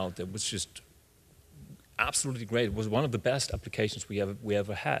consumers out there was just absolutely great. It was one of the best applications we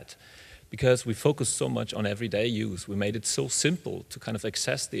ever had, because we focused so much on everyday use. We made it so simple to kind of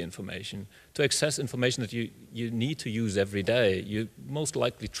access the information, to access information that you need to use every day. You're most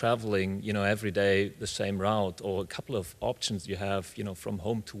likely traveling, you know, every day the same route, or a couple of options you have, you know, from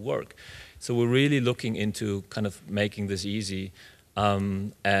home to work. So we're really looking into kind of making this easy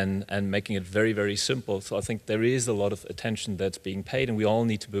and making it very simple. So I think there is a lot of attention that's being paid, and we all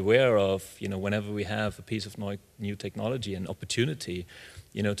need to be aware of, you know, whenever we have a piece of new technology and opportunity,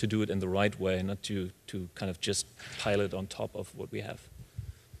 you know, to do it in the right way, not to kind of just pile it on top of what we have.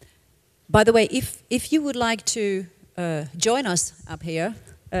 By the way, if you would like to join us up here,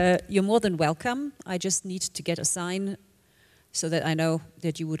 you're more than welcome. I just need to get a sign so that I know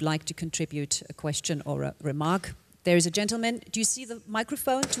that you would like to contribute a question or a remark. There is a gentleman. Do you see the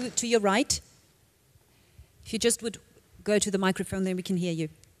microphone to your right? If you just would go to the microphone, then we can hear you.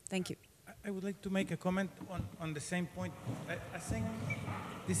 Thank you. I would like to make a comment on the same point. I think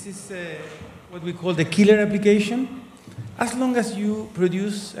this is what we call the killer application. As long as you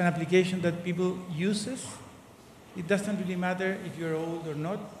produce an application that people uses, it doesn't really matter if you're old or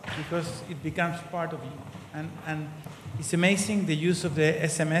not, because it becomes part of you. And it's amazing the use of the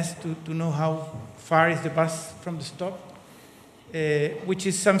SMS to know how far is the bus from the stop, which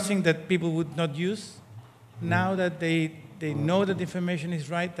is something that people would not use. Now that they know that the information is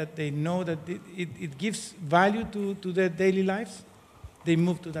right, that they know that it gives value to their daily lives, they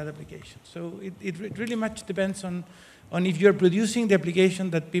move to that application. So it really much depends on if you're producing the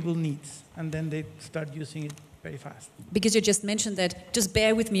application that people need, and then they start using it very fast. Because you just mentioned that, just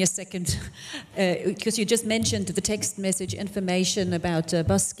bear with me a second, because you just mentioned the text message information about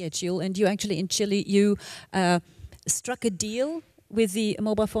bus schedule, and you actually in Chile, you struck a deal with the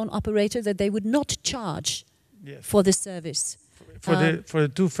mobile phone operator that they would not charge for this service. For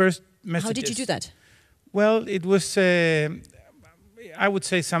the two first messages. How did you do that? Well, it was I would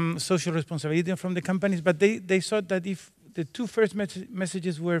say, some social responsibility from the companies, but they thought that if the two first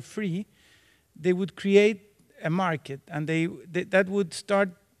messages were free, they would create a market, and that would start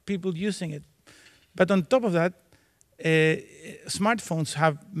people using it. But on top of that, smartphones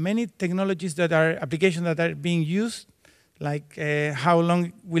have many technologies that are applications that are being used, like how long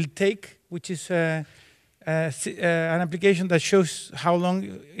it will take, which is an application that shows how long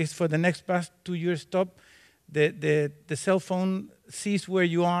it is for the next bus to your stop. The cell phone sees where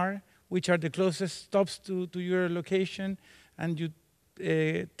you are, which are the closest stops to your location, and you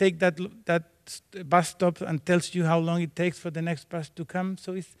take that bus stop and tells you how long it takes for the next bus to come.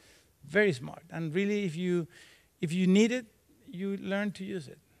 So it's very smart. And really, if you need it, you learn to use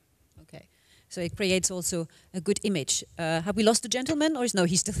it. Okay. So it creates also a good image. Have we lost the gentleman, or is no?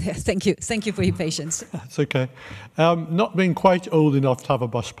 He's still there. Thank you. Thank you for your patience. That's okay. Not being quite old enough to have a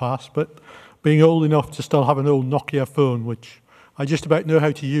bus pass, but being old enough to still have an old Nokia phone, which I just about know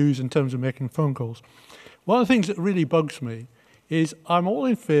how to use in terms of making phone calls. One of the things that really bugs me is I'm all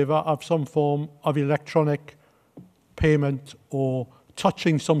in favour of some form of electronic payment or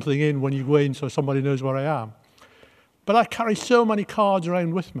touching something in when you go in so somebody knows where I am. But I carry so many cards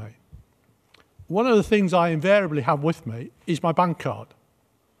around with me. One of the things I invariably have with me is my bank card.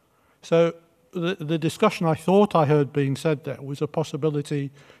 So the discussion I thought I heard being said there was a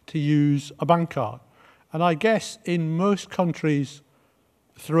possibility to use a bank card. And I guess in most countries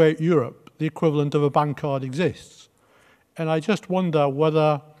throughout Europe, the equivalent of a bank card exists. And I just wonder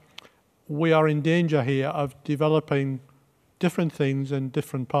whether we are in danger here of developing different things in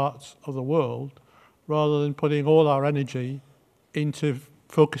different parts of the world rather than putting all our energy into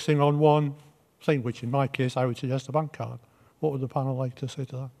focusing on one thing, which in my case I would suggest a bank card. What would the panel like to say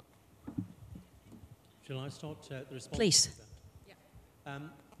to that? Shall I start the response? Please. Yeah.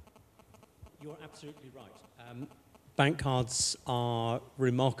 You're absolutely right. Bank cards are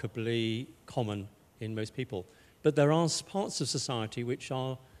remarkably common in most people, but there are parts of society which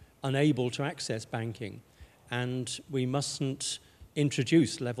are unable to access banking, and we mustn't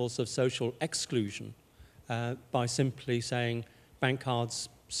introduce levels of social exclusion by simply saying bank cards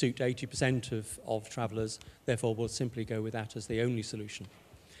suit 80% of travellers, therefore we'll simply go with that as the only solution.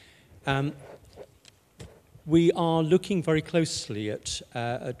 We are looking very closely at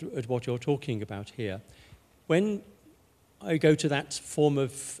what you're talking about here. When I go to that form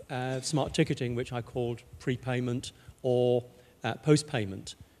of smart ticketing, which I called prepayment or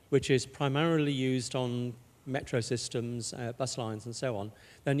post-payment, which is primarily used on metro systems, bus lines and so on,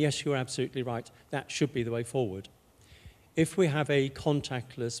 then yes, you're absolutely right. That should be the way forward. If we have a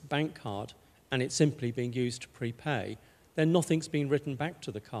contactless bank card and it's simply being used to prepay, then nothing's been written back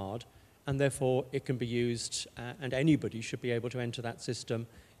to the card, and therefore it can be used, and anybody should be able to enter that system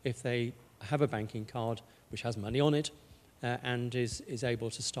if they have a banking card which has money on it and is able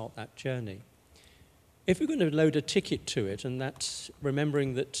to start that journey. If we're going to load a ticket to it, and that's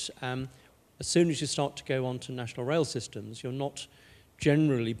remembering that as soon as you start to go onto national rail systems, you're not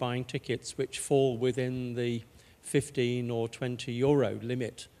generally buying tickets which fall within the 15 or 20 euro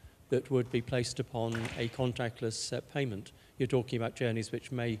limit that would be placed upon a contactless payment. You're talking about journeys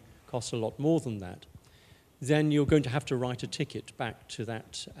which may cost a lot more than that. Then you're going to have to write a ticket back to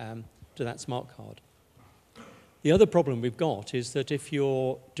that smart card. The other problem we've got is that if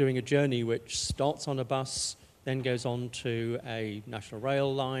you're doing a journey which starts on a bus, then goes on to a national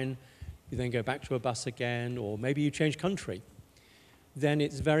rail line, you then go back to a bus again, or maybe you change country, then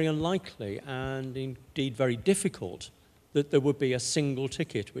it's very unlikely and indeed very difficult that there would be a single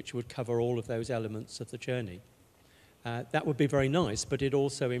ticket which would cover all of those elements of the journey. That would be very nice, but it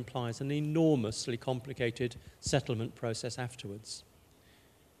also implies an enormously complicated settlement process afterwards.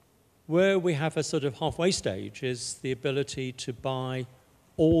 Where we have a sort of halfway stage is the ability to buy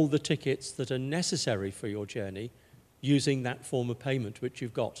all the tickets that are necessary for your journey using that form of payment which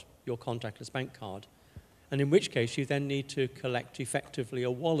you've got, your contactless bank card. And in which case you then need to collect effectively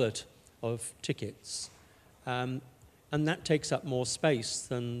a wallet of tickets. And that takes up more space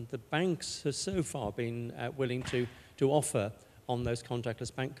than the banks have so far been willing to offer on those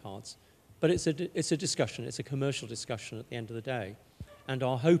contactless bank cards. But it's a discussion, it's a commercial discussion at the end of the day. And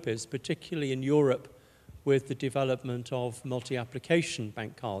our hope is, particularly in Europe, with the development of multi-application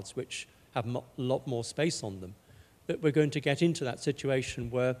bank cards, which have a lot more space on them, that we're going to get into that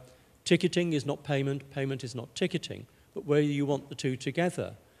situation where ticketing is not payment, payment is not ticketing, but where you want the two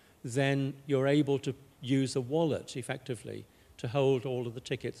together, then you're able to use a wallet, effectively, to hold all of the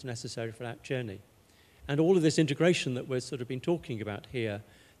tickets necessary for that journey. And all of this integration that we've sort of been talking about here,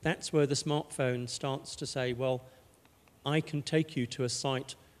 that's where the smartphone starts to say, well, I can take you to a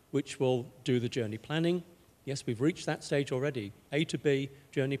site which will do the journey planning, Yes, we've reached that stage already. A to B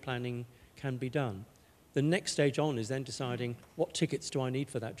journey planning can be done. The next stage on is then deciding what tickets do I need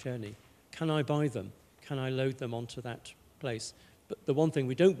for that journey? Can I buy them? Can I load them onto that place? But the one thing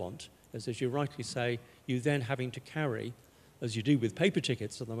we don't want is, as you rightly say, you then having to carry, as you do with paper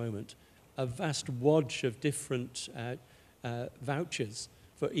tickets at the moment, a vast wodge of different vouchers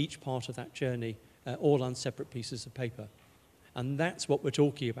for each part of that journey, all on separate pieces of paper. And that's what we're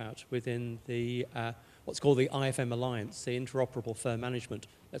talking about within the what's called the IFM Alliance, the Interoperable Fare Management,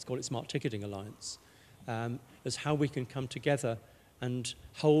 let's call it Smart Ticketing Alliance, as how we can come together and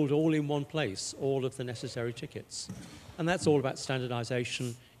hold all in one place all of the necessary tickets. And that's all about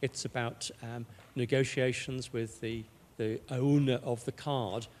standardization. It's about negotiations with the owner of the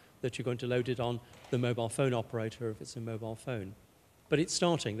card that you're going to load it on, the mobile phone operator if it's a mobile phone. But it's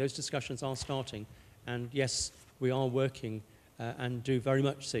starting, those discussions are starting. And yes, we are working and do very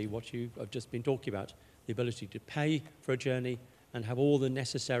much see what you have just been talking about, the ability to pay for a journey and have all the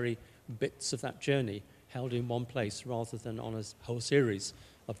necessary bits of that journey held in one place rather than on a whole series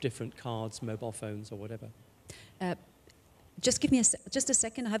of different cards, mobile phones or whatever. Just give me just a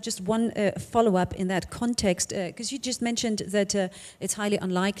second. I have just one follow-up in that context, because you just mentioned that it's highly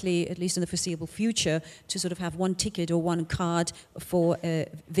unlikely, at least in the foreseeable future, to sort of have one ticket or one card for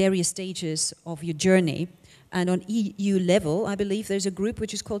various stages of your journey. And on EU level, I believe there's a group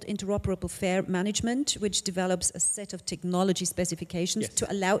which is called Interoperable Fare Management, which develops a set of technology specifications to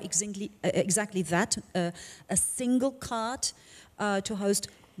allow exactly that, a single card to host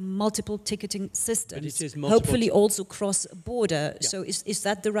multiple ticketing systems, hopefully also cross-border. Yeah. So is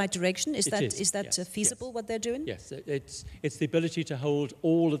that the right direction? Is that feasible, what they're doing? Yes, it's the ability to hold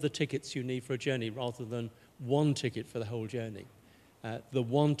all of the tickets you need for a journey rather than one ticket for the whole journey. The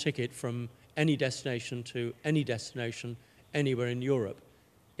one ticket from any destination to any destination anywhere in Europe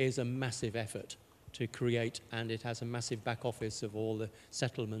is a massive effort to create, and it has a massive back office of all the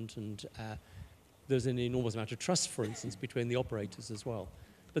settlement, and there's an enormous amount of trust, for instance, between the operators as well.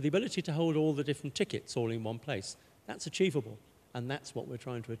 But the ability to hold all the different tickets all in one place, that's achievable, and that's what we're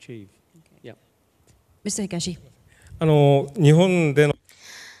trying to achieve. Okay. Yeah. Mr. Hikashi.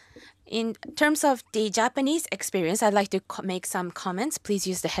 In terms of the Japanese experience, I'd like to make some comments. Please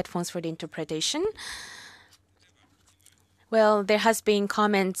use the headphones for the interpretation. Well, there has been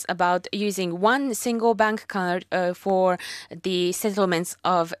comments about using one single bank card for the settlements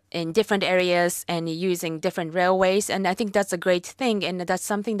in different areas and using different railways. And I think that's a great thing. And that's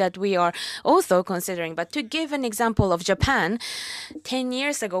something that we are also considering. But to give an example of Japan, 10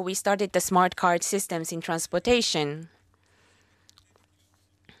 years ago, we started the smart card systems in transportation.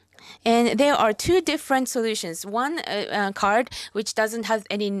 And there are two different solutions. One card which doesn't have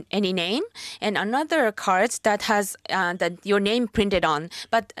any name, and another card that has your name printed on.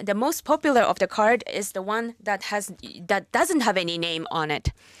 But the most popular of the card is the one that doesn't have any name on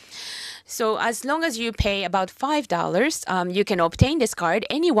it. So as long as you pay about $5, you can obtain this card.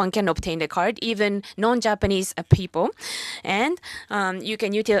 Anyone can obtain the card, even non-Japanese people, and you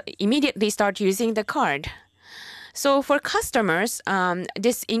can immediately start using the card. So for customers,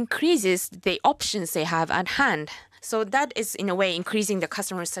 this increases the options they have at hand. So that is, in a way, increasing the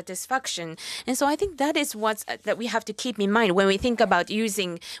customer satisfaction. And so I think that is that we have to keep in mind when we think about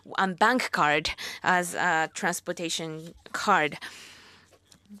using a bank card as a transportation card.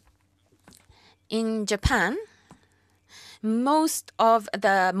 In Japan, most of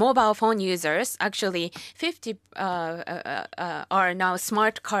the mobile phone users, actually 50 are now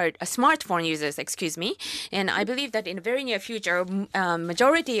smartphone users, excuse me. And I believe that in the very near future,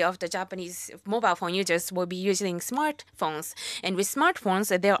 majority of the Japanese mobile phone users will be using smartphones. And with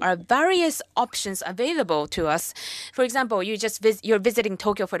smartphones, there are various options available to us. For example, you're visiting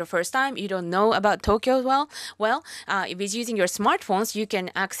Tokyo for the first time. You don't know about Tokyo well. With using your smartphones, you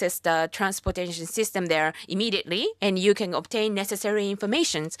can access the transportation system there immediately, and you can obtain necessary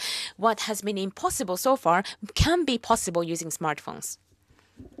information. What has been impossible so far can be possible using smartphones.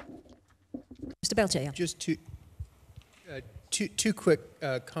 Mr. Belcher, yeah. Just two quick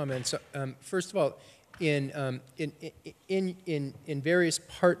comments. First of all, in various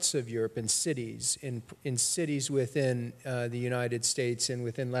parts of Europe, in cities within the United States and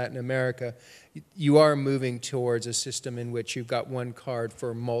within Latin America, you are moving towards a system in which you've got one card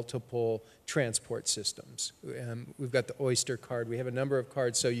for multiple transport systems. We've got the Oyster card. We have a number of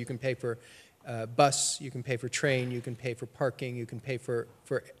cards, so you can pay for bus, you can pay for train, you can pay for parking, you can pay for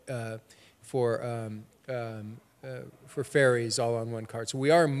ferries, all on one card. So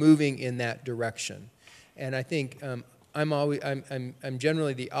we are moving in that direction, and I think I'm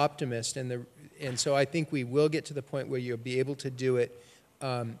generally the optimist, and so I think we will get to the point where you'll be able to do it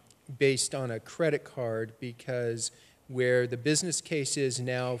based on a credit card, because where the business case is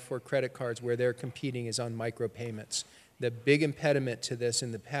now for credit cards, where they're competing, is on micropayments. The big impediment to this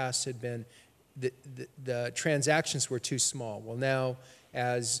in the past had been the transactions were too small. Well, now,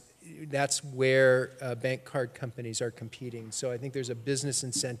 as that's where bank card companies are competing. So I think there's a business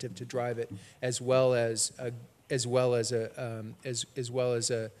incentive to drive it, as well as a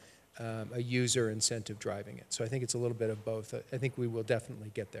user incentive driving it. So I think it's a little bit of both. I think we will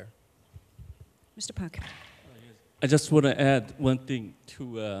definitely get there. Mr. Park. I just want to add one thing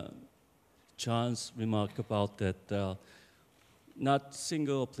to John's remark about that not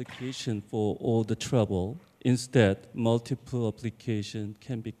single application for all the trouble. Instead, multiple application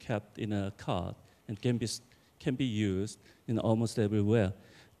can be kept in a card and can be used in almost everywhere.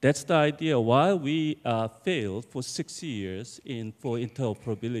 That's the idea why we failed for 6 years for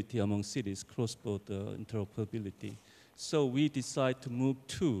interoperability among cities, cross-border interoperability. So we decide to move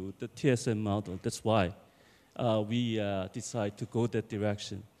to the TSM model. That's why we decide to go that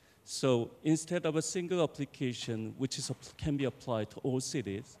direction. So instead of a single application, which can be applied to all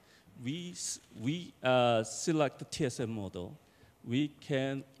cities, we select the TSM model. We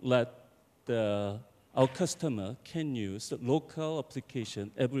can let our customer can use the local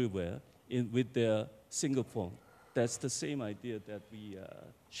application everywhere with their single phone. That's the same idea that we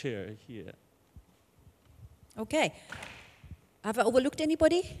share here. Okay. Have I overlooked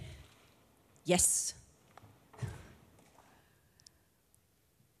anybody? Yes.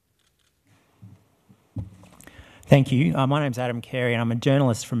 Thank you. My name's Adam Carey and I'm a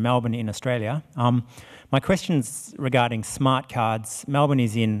journalist from Melbourne in Australia. My question's regarding smart cards. Melbourne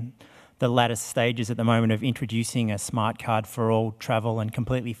is in the latter stages at the moment of introducing a smart card for all travel and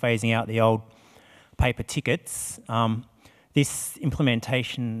completely phasing out the old paper tickets. This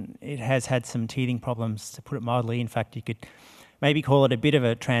implementation, it has had some teething problems, to put it mildly. In fact, you could maybe call it a bit of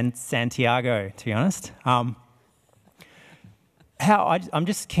a Trans-Santiago, to be honest. I'm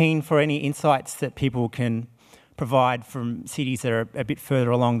just keen for any insights that people can provide from cities that are a bit further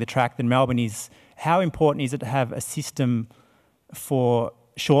along the track than Melbourne is. How important is it to have a system for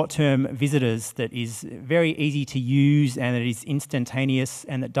short-term visitors that is very easy to use and that is instantaneous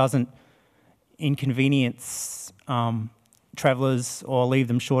and that doesn't inconvenience travellers or leave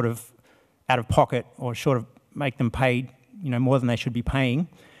them short of out of pocket or short of make them pay more than they should be paying?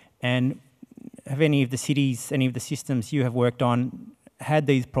 And have any of the cities, any of the systems you have worked on had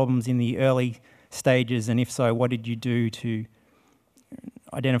these problems in the early stages, and if so, what did you do to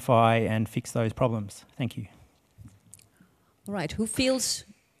identify and fix those problems? Thank you. All right, who feels?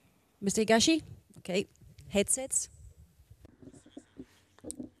 Mr. Higashi? Okay, headsets.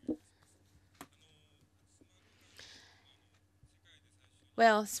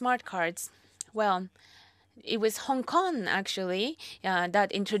 Well, smart cards. Well, it was Hong Kong, actually,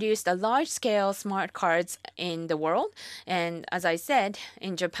 that introduced the large-scale smart cards in the world. And as I said,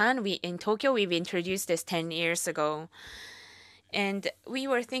 in Japan, in Tokyo, we've introduced this 10 years ago. And we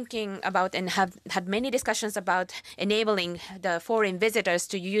were thinking about and have had many discussions about enabling the foreign visitors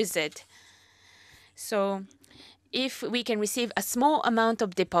to use it. So if we can receive a small amount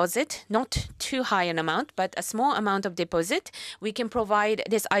of deposit, not too high an amount, but a small amount of deposit, we can provide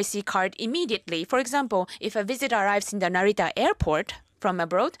this IC card immediately. For example, if a visitor arrives in the Narita airport from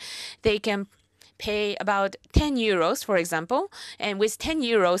abroad, they can pay about 10 euros, for example, and with 10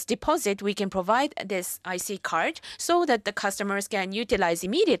 euros deposit, we can provide this IC card so that the customers can utilize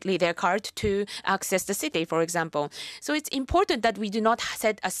immediately their card to access the city, for example. So it's important that we do not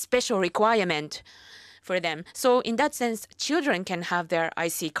set a special requirement for them. So in that sense, children can have their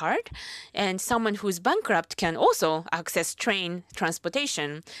IC card, and someone who's bankrupt can also access train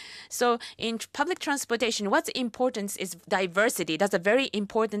transportation. So in public transportation, what's important is diversity. That's a very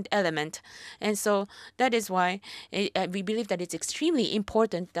important element. And so that is why we believe that it's extremely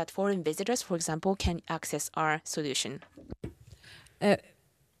important that foreign visitors, for example, can access our solution. Mr.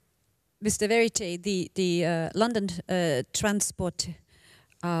 Verite, the London Transport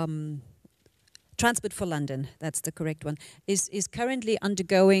for London, that's the correct one, is currently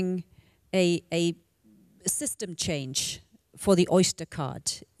undergoing a system change for the Oyster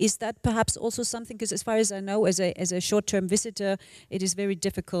card. Is that perhaps also something, because as far as I know, as a short-term visitor, it is very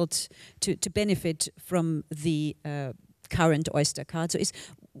difficult to benefit from the current Oyster card. So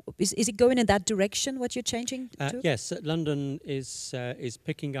is it going in that direction, what you're changing to? Yes, London is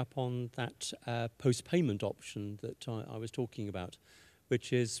picking up on that post-payment option that I was talking about,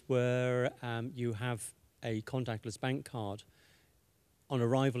 which is where you have a contactless bank card. On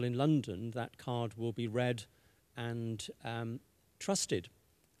arrival in London, that card will be read and trusted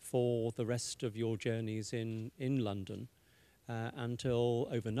for the rest of your journeys in London. until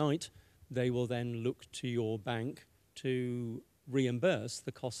overnight. They will then look to your bank to reimburse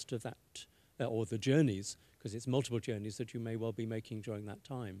the cost of that, or the journeys, because it's multiple journeys that you may well be making during that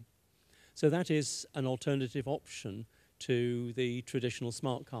time. So that is an alternative option to the traditional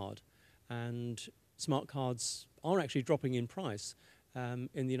smart card. And smart cards are actually dropping in price. In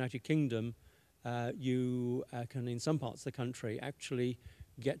the United Kingdom, you can, in some parts of the country, actually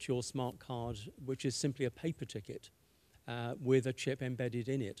get your smart card, which is simply a paper ticket with a chip embedded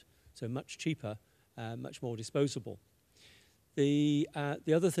in it. So much cheaper, much more disposable. The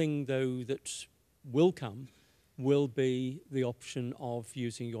other thing, though, that will come will be the option of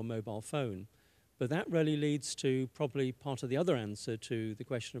using your mobile phone. But that really leads to probably part of the other answer to the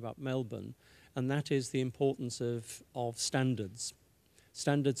question about Melbourne, and that is the importance of standards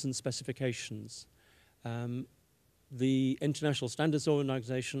and specifications. The International Standards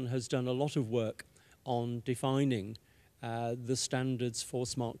Organization has done a lot of work on defining the standards for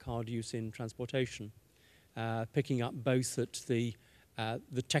smart card use in transportation, picking up both at the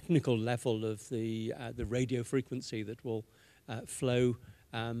technical level of the radio frequency that will flow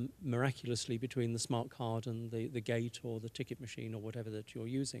miraculously between the smart card and the gate or the ticket machine or whatever that you're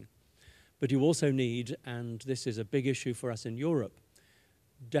using. But you also need, and this is a big issue for us in Europe,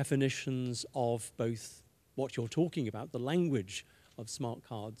 definitions of both what you're talking about, the language of smart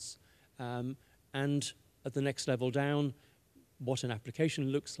cards, and at the next level down, what an application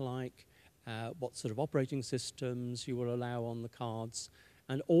looks like, what sort of operating systems you will allow on the cards,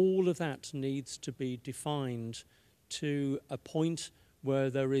 and all of that needs to be defined to a point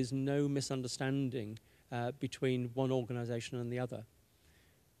where there is no misunderstanding between one organization and the other.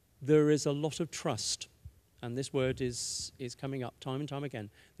 There is a lot of trust, and this word is coming up time and time again.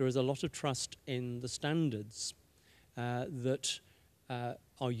 There is a lot of trust in the standards that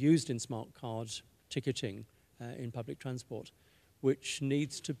are used in smart card ticketing in public transport, which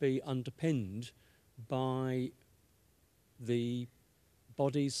needs to be underpinned by the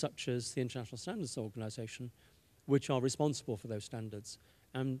bodies such as the International Standards Organization, which are responsible for those standards.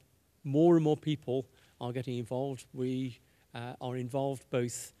 And more people are getting involved. We are involved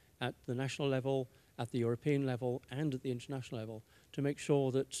both at the national level, at the European level, and at the international level to make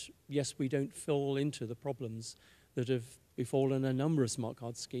sure that, yes, we don't fall into the problems that have befallen a number of smart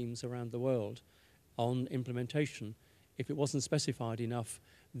card schemes around the world on implementation. If it wasn't specified enough,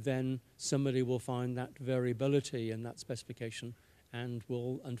 then somebody will find that variability in that specification and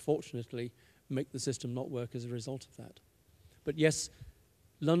will, unfortunately, make the system not work as a result of that. But yes,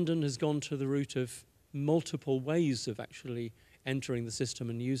 London has gone to the route of multiple ways of actually entering the system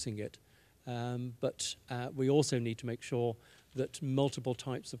and using it. But we also need to make sure that multiple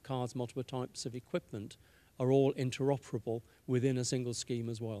types of cards, multiple types of equipment are all interoperable within a single scheme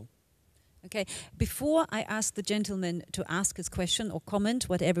as well. Okay, before I ask the gentleman to ask his question or comment,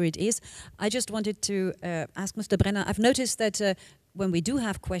 whatever it is, I just wanted to ask Mr. Brenner. I've noticed that when we do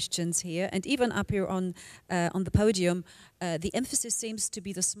have questions here, and even up here on the podium, the emphasis seems to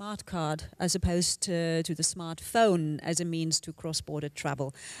be the smart card as opposed to the smartphone as a means to cross-border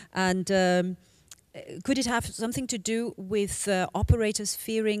travel. And could it have something to do with operators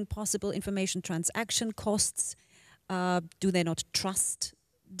fearing possible information transaction costs? Do they not trust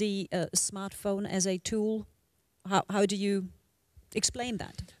the smartphone as a tool? How do you explain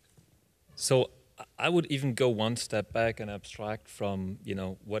that? So I would even go one step back and abstract from, you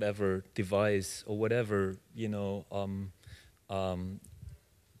know, whatever device or whatever, you know,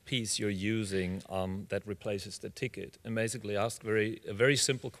 piece you're using that replaces the ticket, and basically ask a very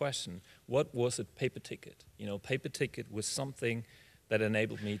simple question. What was a paper ticket? You know, paper ticket was something that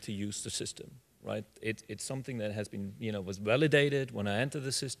enabled me to use the system. Right, it's something that has been, you know, was validated when I entered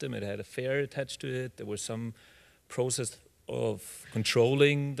the system. It had a fare attached to it. There was some process of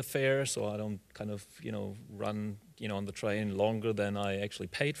controlling the fare, so I don't kind of, you know, run, you know, on the train longer than I actually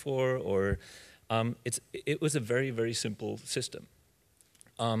paid for. Or it was a very simple system.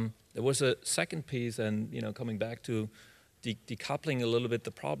 There was a second piece, and you know, coming back to decoupling a little bit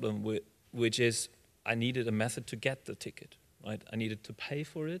the problem, which is I needed a method to get the ticket. Right, I needed to pay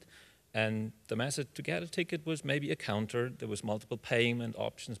for it. And the method to get a ticket was maybe a counter. There was multiple payment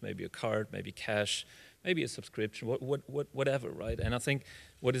options, maybe a card, maybe cash, maybe a subscription, whatever, right? And I think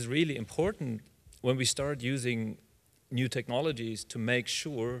what is really important when we start using new technologies to make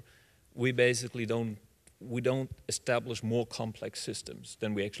sure we basically don't establish more complex systems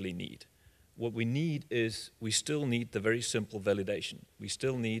than we actually need. What we need is, we still need the very simple validation. We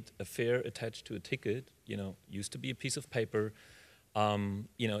still need a fare attached to a ticket, you know, used to be a piece of paper.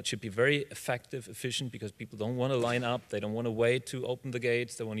 You know, it should be very effective, efficient, because people don't want to line up, they don't want to wait to open the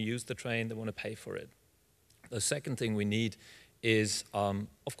gates, they want to use the train, they want to pay for it. The second thing we need is,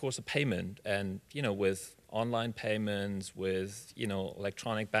 of course, a payment. And, with online payments, with,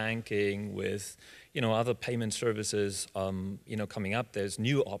 electronic banking, with, other payment services, coming up, there's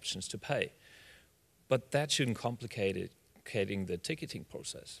new options to pay. But that shouldn't complicate the ticketing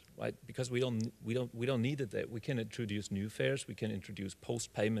process, right? Because we don't need it there. We can introduce new fares. We can introduce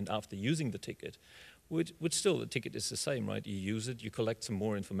post-payment after using the ticket, which still the ticket is the same, right? You use it, you collect some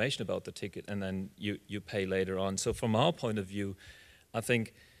more information about the ticket, and then you pay later on. So from our point of view, I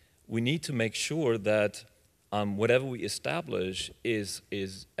think we need to make sure that whatever we establish is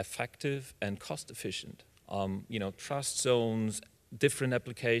effective and cost efficient. Trust zones, different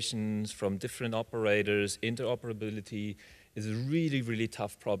applications from different operators, interoperability is a really, really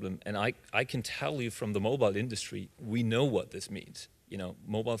tough problem. And I can tell you from the mobile industry, we know what this means.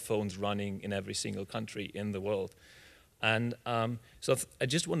 Mobile phones running in every single country in the world. And so I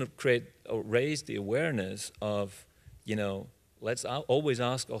just want to raise the awareness of, let's always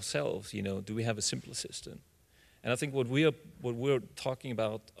ask ourselves, do we have a simpler system? And I think what we're talking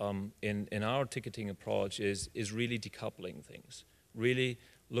about in our ticketing approach is really decoupling things, really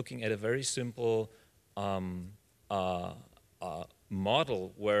looking at a very simple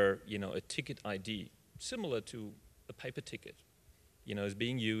model where, a ticket ID, similar to a paper ticket, is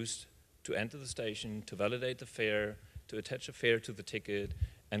being used to enter the station, to validate the fare, to attach a fare to the ticket,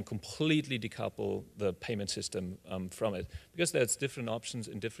 and completely decouple the payment system from it. Because there's different options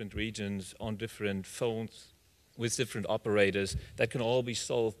in different regions, on different phones, with different operators, that can all be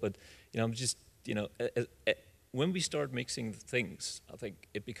solved. But, when we start mixing things, I think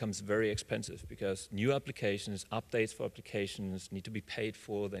it becomes very expensive because new applications, updates for applications need to be paid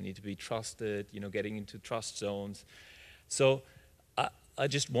for, they need to be trusted, getting into trust zones. So I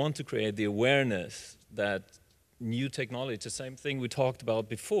just want to create the awareness that new technology, it's the same thing we talked about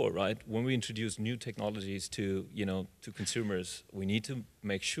before, right? When we introduce new technologies to consumers, we need to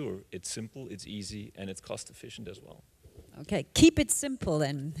make sure it's simple, it's easy, and it's cost efficient as well. Okay, keep it simple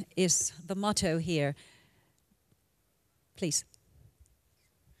then is the motto here. Please.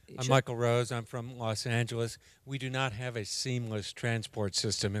 I'm Michael Rose. I'm from Los Angeles. We do not have a seamless transport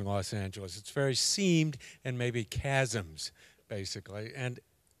system in Los Angeles. It's very seamed and maybe chasms, basically. And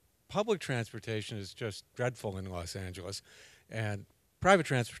public transportation is just dreadful in Los Angeles. And private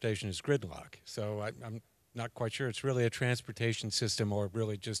transportation is gridlock. So I'm not quite sure it's really a transportation system or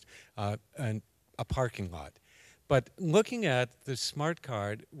really just a parking lot. But looking at the smart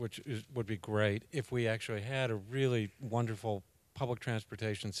card, would be great if we actually had a really wonderful public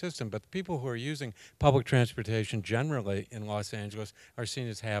transportation system, but the people who are using public transportation generally in Los Angeles are seen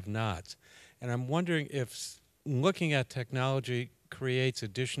as have-nots. And I'm wondering if looking at technology creates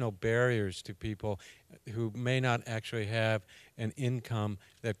additional barriers to people who may not actually have an income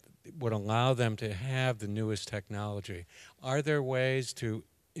that would allow them to have the newest technology. Are there ways to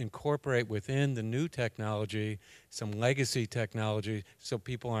incorporate within the new technology some legacy technology so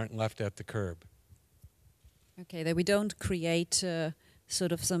people aren't left at the curb? Okay, that we don't create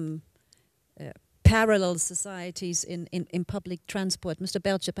sort of some parallel societies in public transport. Mr.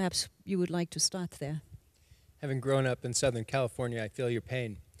 Belcher, perhaps you would like to start there. Having grown up in Southern California, I feel your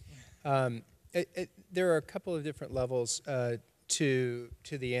pain. There are a couple of different levels to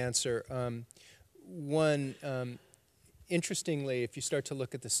the answer. One, interestingly, if you start to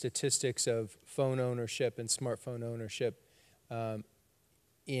look at the statistics of phone ownership and smartphone ownership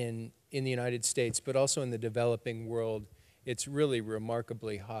in the United States, but also in the developing world, it's really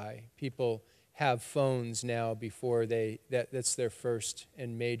remarkably high. People have phones now before that's their first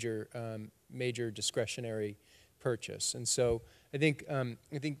and major discretionary purchase. And so I think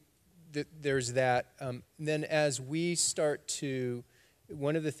that there's that. Then as we start to,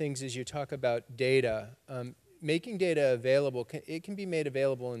 one of the things is you talk about data. Making data available, it can be made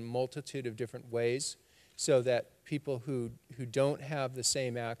available in a multitude of different ways so that people who don't have the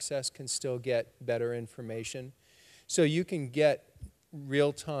same access can still get better information. So you can get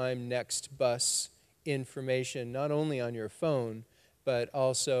real-time next bus information not only on your phone, but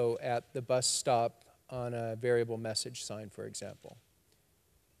also at the bus stop on a variable message sign, for example.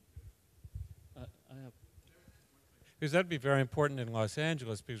 Because that would be very important in Los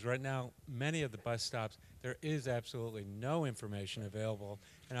Angeles, because right now, many of the bus stops, there is absolutely no information available.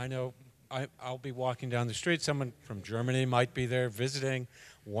 And I know I'll be walking down the street, someone from Germany might be there visiting,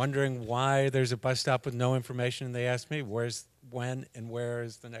 wondering why there's a bus stop with no information, and they ask me, when and where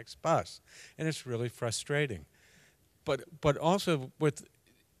is the next bus? And it's really frustrating. But also,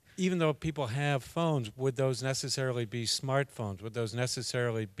 even though people have phones, would those necessarily be smartphones? Would those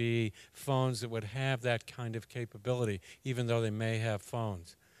necessarily be phones that would have that kind of capability, even though they may have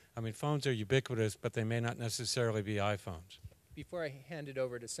phones? I mean, phones are ubiquitous, but they may not necessarily be iPhones. Before I hand it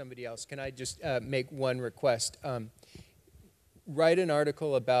over to somebody else, can I just make one request? Write an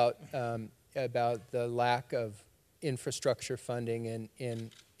article about the lack of infrastructure funding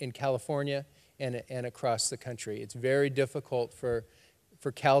in California and across the country. It's very difficult for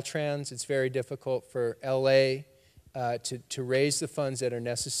Caltrans. It's very difficult for LA to raise the funds that are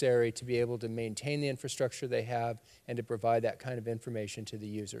necessary to be able to maintain the infrastructure they have and to provide that kind of information to the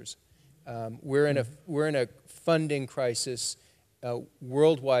users. We're in a funding crisis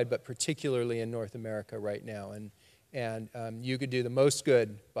worldwide, but particularly in North America right now, and you could do the most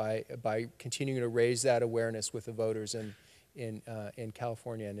good by continuing to raise that awareness with the voters in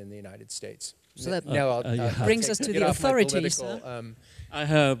California and in the United States. So that brings us to the authorities. I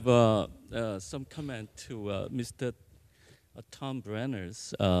have some comment to Mr. Tom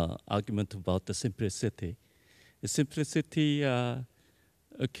Brenner's argument about the simplicity. The simplicity,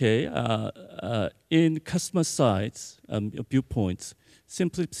 in customer sides, viewpoints,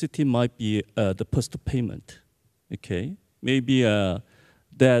 simplicity might be the post-payment. Okay, maybe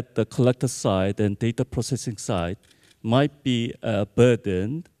that the collector side and data processing side might be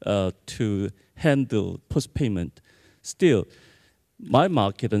burdened to handle post-payment. Still, my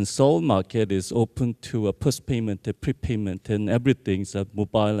market and Seoul market is open to a post-payment, a prepayment, and everything,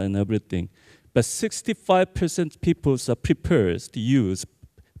 mobile and everything. But 65% people are prepared to use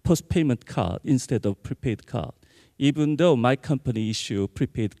post-payment card instead of prepaid card, even though my company issue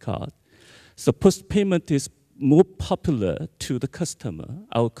prepaid card. So post-payment is more popular to the customer,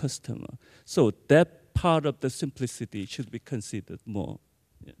 our customer. So that part of the simplicity should be considered more.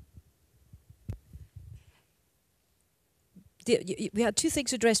 We had two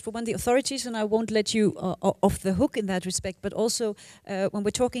things addressed. For one, the authorities, and I won't let you off the hook in that respect, but also when we're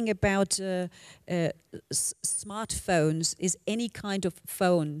talking about smartphones, is any kind of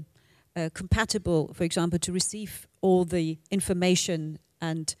phone compatible, for example, to receive all the information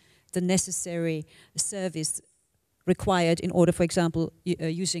and the necessary service required in order, for example,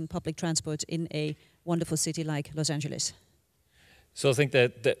 using public transport in a wonderful city like Los Angeles? So I think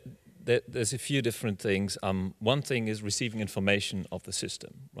that there's a few different things. One thing is receiving information of the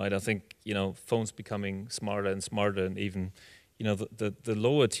system, right? I think, phones becoming smarter and smarter, and even, the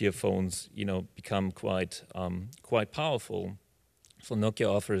lower tier phones, become quite powerful. So Nokia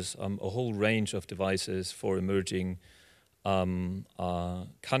offers a whole range of devices for emerging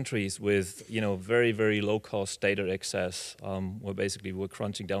countries with, very, very low cost data access, where basically we're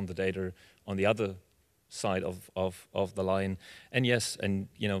crunching down the data on the other side of the line. And yes, and,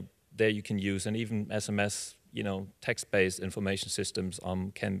 there you can use, and even SMS, text-based information systems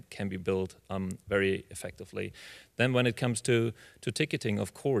can be built very effectively. Then when it comes to ticketing,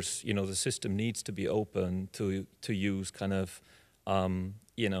 of course, the system needs to be open to use kind of,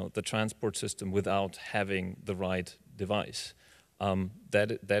 the transport system without having the right device.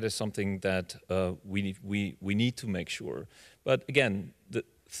 That is something that we need to make sure. But again,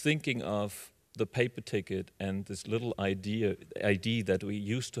 thinking of the paper ticket and this little ID that we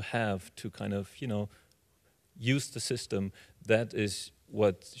used to have to kind of, use the system, that is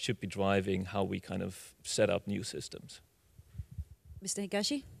what should be driving how we kind of set up new systems. Mr.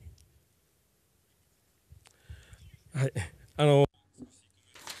 Higashi?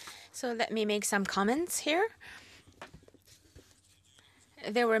 So let me make some comments here.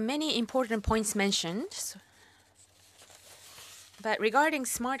 There were many important points mentioned. But regarding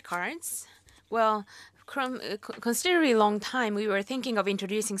smart cards, well, from a considerably long time, we were thinking of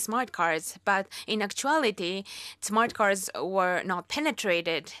introducing smart cards, but in actuality, smart cards were not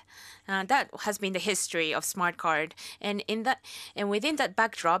penetrated. That has been the history of smart card, and within that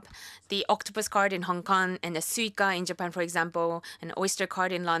backdrop, the Octopus card in Hong Kong and the Suica in Japan, for example, and Oyster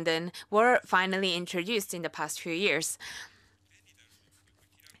card in London were finally introduced in the past few years.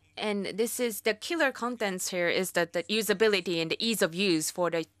 And this is the killer contents here is that the usability and the ease of use for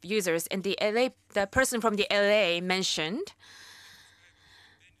the users. And the person from the LA mentioned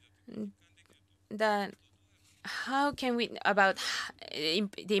that how can we, about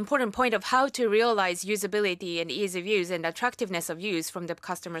the important point of how to realize usability and ease of use and attractiveness of use from the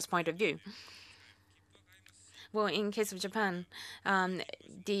customer's point of view. Well, in case of Japan,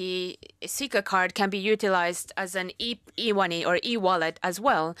 the Suica card can be utilized as an e-money or e-wallet as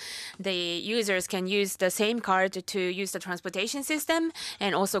well. The users can use the same card to use the transportation system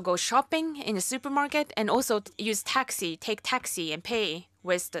and also go shopping in the supermarket and also use take taxi and pay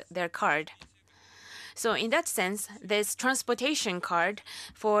with their card. So in that sense, this transportation card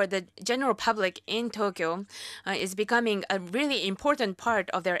for the general public in Tokyo is becoming a really important part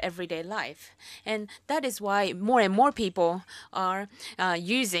of their everyday life. And that is why more and more people are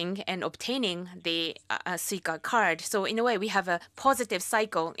using and obtaining the Suica card. So in a way, we have a positive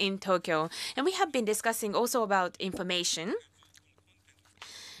cycle in Tokyo. And we have been discussing also about information.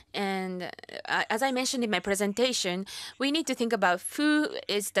 And as I mentioned in my presentation, we need to think about who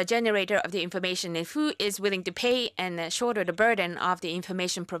is the generator of the information and who is willing to pay and shoulder the burden of the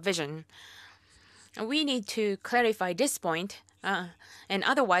information provision. We need to clarify this point, and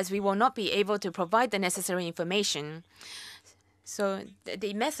otherwise we will not be able to provide the necessary information. So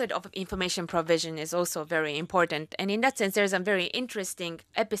the method of information provision is also very important. And in that sense, there's a very interesting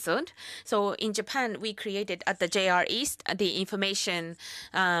episode. So in Japan, we created at the JR East, the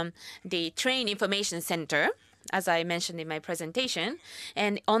train information center, as I mentioned in my presentation.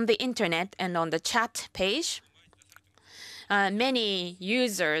 And on the internet and on the chat page, many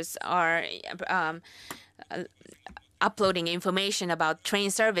users are uploading information about train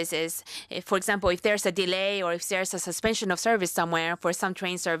services. For example, if there's a delay or if there's a suspension of service somewhere for some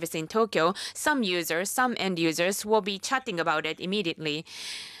train service in Tokyo, some end users will be chatting about it immediately.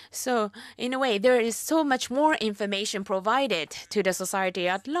 So in a way, there is so much more information provided to the society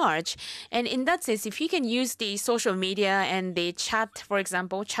at large. And in that sense, if you can use the social media and the chat, for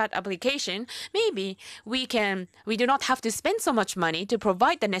example, chat application, maybe we do not have to spend so much money to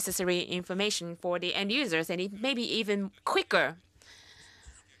provide the necessary information for the end users, and it may be even quicker.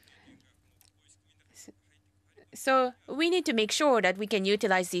 So we need to make sure that we can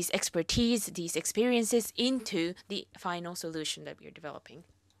utilize these expertise, these experiences into the final solution that we are developing.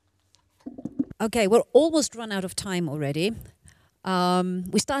 Okay, we're almost run out of time already.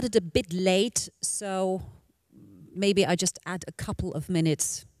 We started a bit late, so maybe I just add a couple of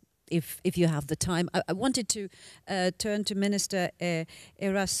minutes if you have the time. I wanted to turn to Minister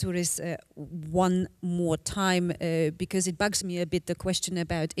Erasuris one more time because it bugs me a bit, the question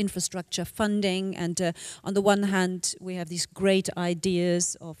about infrastructure funding. And on the one hand, we have these great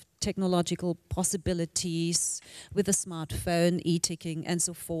ideas of technological possibilities with a smartphone, e-ticking and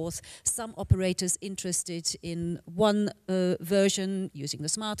so forth. Some operators interested in one version using the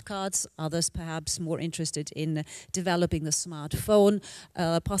smart cards, others perhaps more interested in developing the smartphone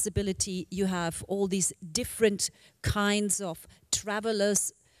possibility. You have all these different kinds of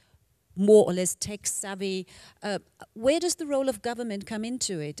travelers, more or less tech savvy. Where does the role of government come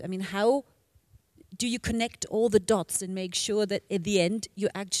into it? I mean, how do you connect all the dots and make sure that at the end you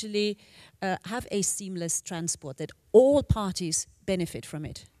actually have a seamless transport, that all parties benefit from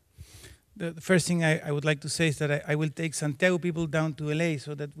it? The first thing I would like to say is that I will take Santiago people down to LA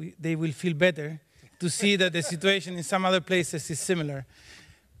so that they will feel better to see that the situation in some other places is similar.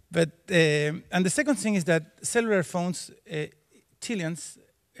 But and the second thing is that cellular phones, Chileans,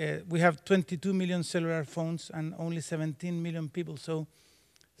 we have 22 million cellular phones and only 17 million people. So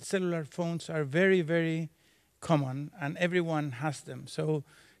cellular phones are very, very common, and everyone has them. So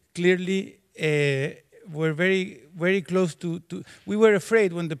clearly, we're very, very close to. We were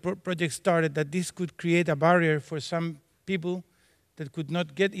afraid when the project started that this could create a barrier for some people that could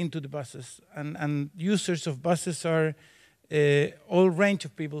not get into the buses. And users of buses are all range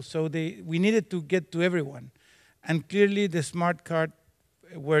of people. So we needed to get to everyone. And clearly, the smart card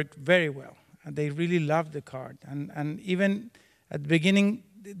worked very well. And they really loved the card. And even at the beginning,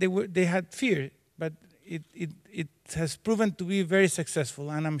 they had fear, but it has proven to be very successful.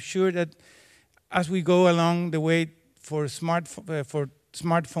 And I'm sure that as we go along the way for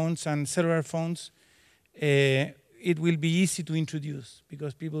smartphones and cellular phones, it will be easy to introduce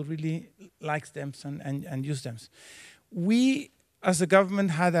because people really like them and use them. We, as a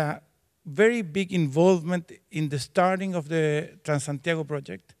government, had a very big involvement in the starting of the Transantiago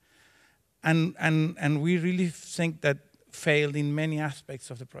project, and we really think that failed in many aspects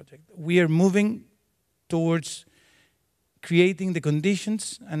of the project. We are moving towards creating the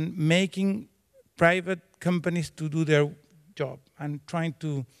conditions and making private companies to do their job and trying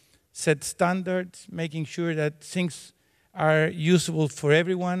to set standards, making sure that things are usable for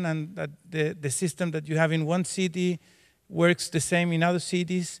everyone and that the system that you have in one city works the same in other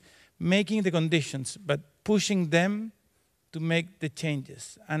cities, making the conditions, but pushing them to make the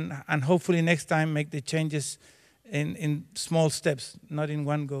changes and hopefully next time make the changes in small steps, not in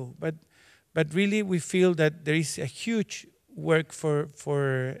one go. But really, we feel that there is a huge work for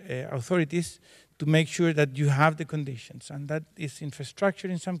authorities to make sure that you have the conditions, and that is infrastructure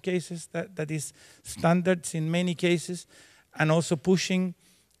in some cases, that is standards in many cases, and also pushing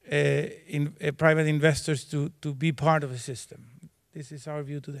private investors to be part of the system. This is our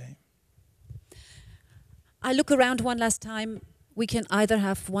view today. I look around one last time. We can either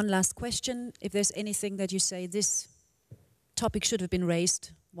have one last question. If there's anything that you say, this topic should have been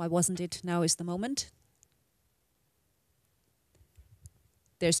raised, why wasn't it? Now is the moment.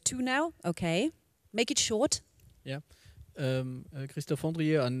 There's two now, okay. Make it short. Ja, Christoph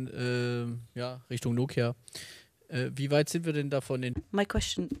Andrier an ja, Richtung Nokia. Wie weit sind wir denn davon in? My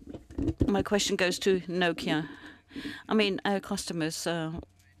question goes to Nokia. I mean, our customers,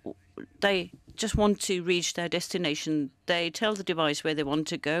 they just want to reach their destination. They tell the device where they want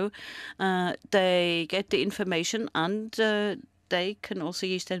to go. They get the information, and they can also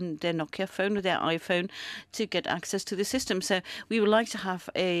use their Nokia phone or their iPhone to get access to the system. So we would like to have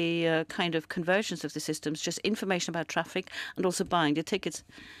a kind of convergence of the systems, just information about traffic and also buying the tickets.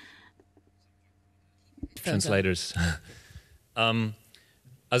 Translators. Also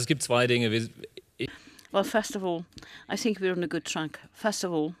es gibt zwei Dinge. Well, first of all, I think we're on a good track. First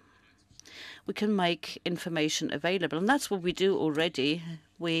of all, we can make information available, and that's what we do already.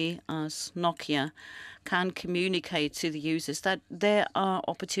 We, as Nokia, can communicate to the users that there are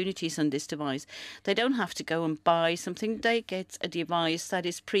opportunities on this device. They don't have to go and buy something. They get a device that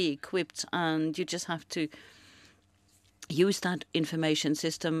is pre-equipped, and you just have to use that information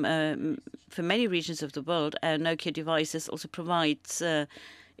system. For many regions of the world, Nokia devices also provides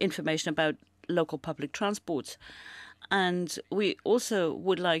information about local public transport. And we also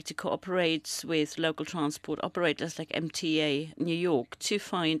would like to cooperate with local transport operators like MTA New York to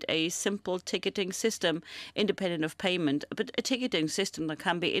find a simple ticketing system independent of payment, but a ticketing system that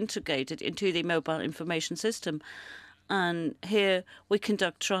can be integrated into the mobile information system. And here we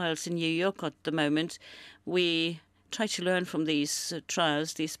conduct trials in New York at the moment. We try to learn from these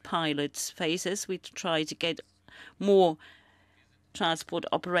trials, these pilot phases. We try to get more transport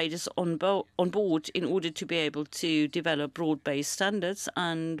operators on board in order to be able to develop broad-based standards,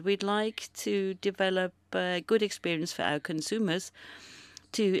 and we'd like to develop a good experience for our consumers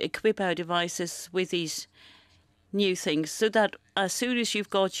to equip our devices with these new things, so that as soon as you've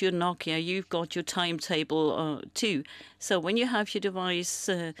got your Nokia, you've got your timetable too. So when you have your device,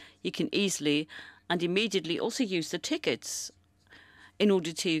 you can easily and immediately also use the tickets in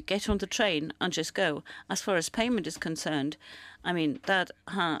order to get on the train and just go. As far as payment is concerned, I mean,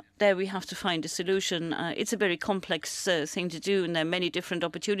 there we have to find a solution. It's a very complex thing to do, and there are many different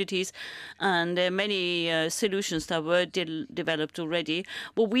opportunities, and there are many solutions that were developed already.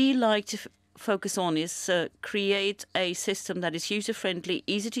 What we like to focus on is create a system that is user-friendly,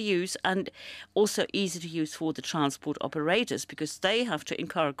 easy to use, and also easy to use for the transport operators, because they have to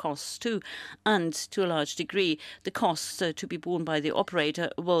incur costs too. And to a large degree, the costs to be borne by the operator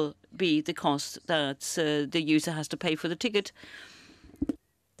will be the cost that the user has to pay for the ticket.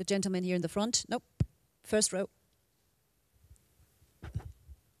 The gentleman here in the front. Nope. First row.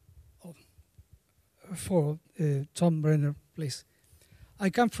 For Tom Brenner, please. I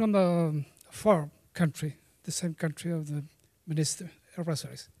come from a far country, the same country of the Minister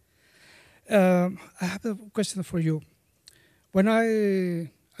Erasmus. I have a question for you. When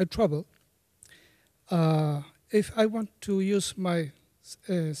I travel, if I want to use my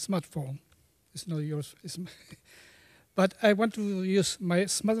smartphone, it's not yours, it's but I want to use my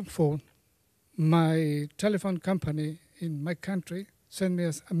smartphone, my telephone company in my country send me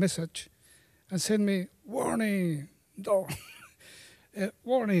a message and send me warning,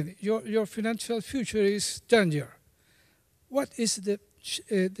 warning, your financial future is danger. What is the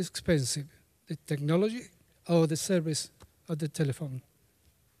expensive, the technology or the service of the telephone?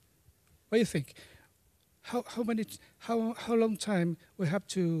 What do you think? How long time we have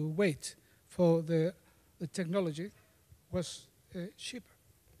to wait for the technology was cheaper?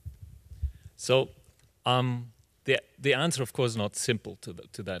 So the answer, of course, is not simple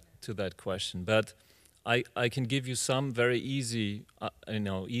to that question, but I can give you some very easy,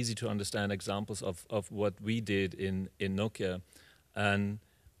 easy to understand examples of what we did in Nokia. And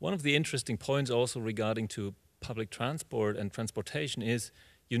one of the interesting points also regarding to public transport and transportation is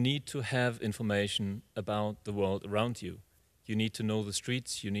you need to have information about the world around you. You need to know the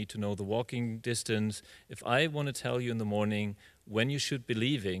streets, you need to know the walking distance. If I want to tell you in the morning when you should be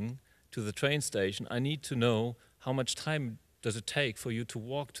leaving to the train station, I need to know how much time does it take for you to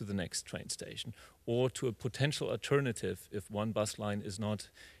walk to the next train station or to a potential alternative if one bus line is not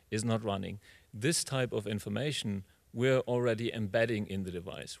running. This type of information we're already embedding in the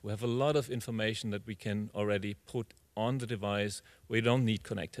device. We have a lot of information that we can already put on the device. We don't need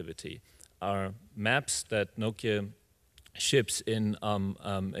connectivity. Our maps that Nokia ships in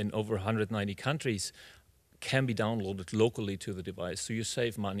over 190 countries can be downloaded locally to the device, so you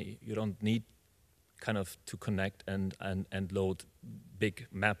save money. You don't need kind of to connect and load big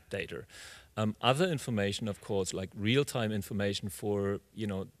map data. Other information, of course, like real-time information for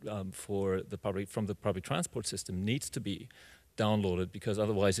from the public transport system needs to be downloaded, because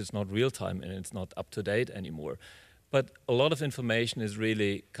otherwise it's not real-time and it's not up to date anymore. But a lot of information is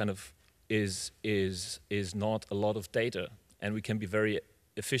really kind of is not a lot of data, and we can be very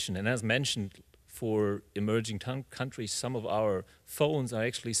efficient. And as mentioned, for emerging countries, some of our phones are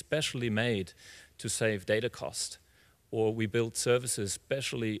actually specially made to save data cost, or we build services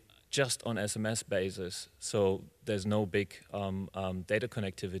specially just on SMS basis, so there's no big data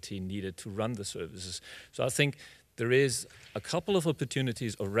connectivity needed to run the services. So I think there is a couple of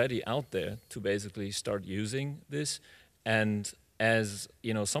opportunities already out there to basically start using this, and as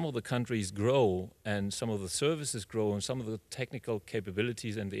some of the countries grow and some of the services grow and some of the technical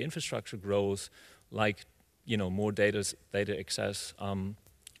capabilities and the infrastructure grows, like more data access,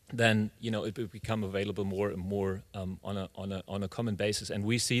 then it will become available more and more on a common basis. And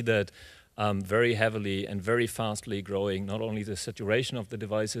we see that very heavily and very fastly growing, not only the saturation of the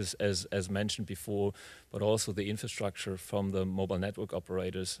devices as mentioned before, but also the infrastructure from the mobile network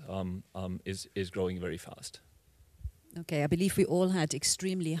operators is growing very fast. Okay, I believe we all had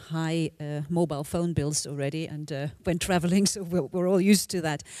extremely high mobile phone bills already, and when traveling, so we're all used to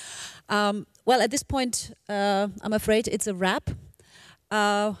that. Well, at this point, I'm afraid it's a wrap.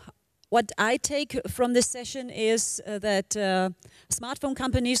 What I take from this session is that smartphone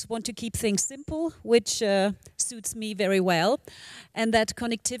companies want to keep things simple, which suits me very well, and that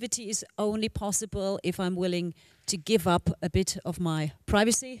connectivity is only possible if I'm willing to give up a bit of my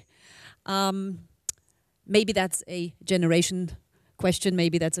privacy. Maybe that's a generation question,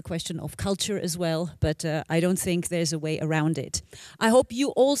 maybe that's a question of culture as well, but I don't think there's a way around it. I hope you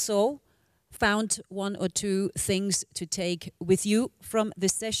also found one or two things to take with you from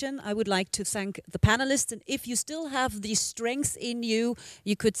this session. I would like to thank the panelists, and if you still have the strength in you,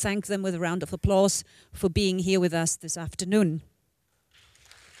 you could thank them with a round of applause for being here with us this afternoon.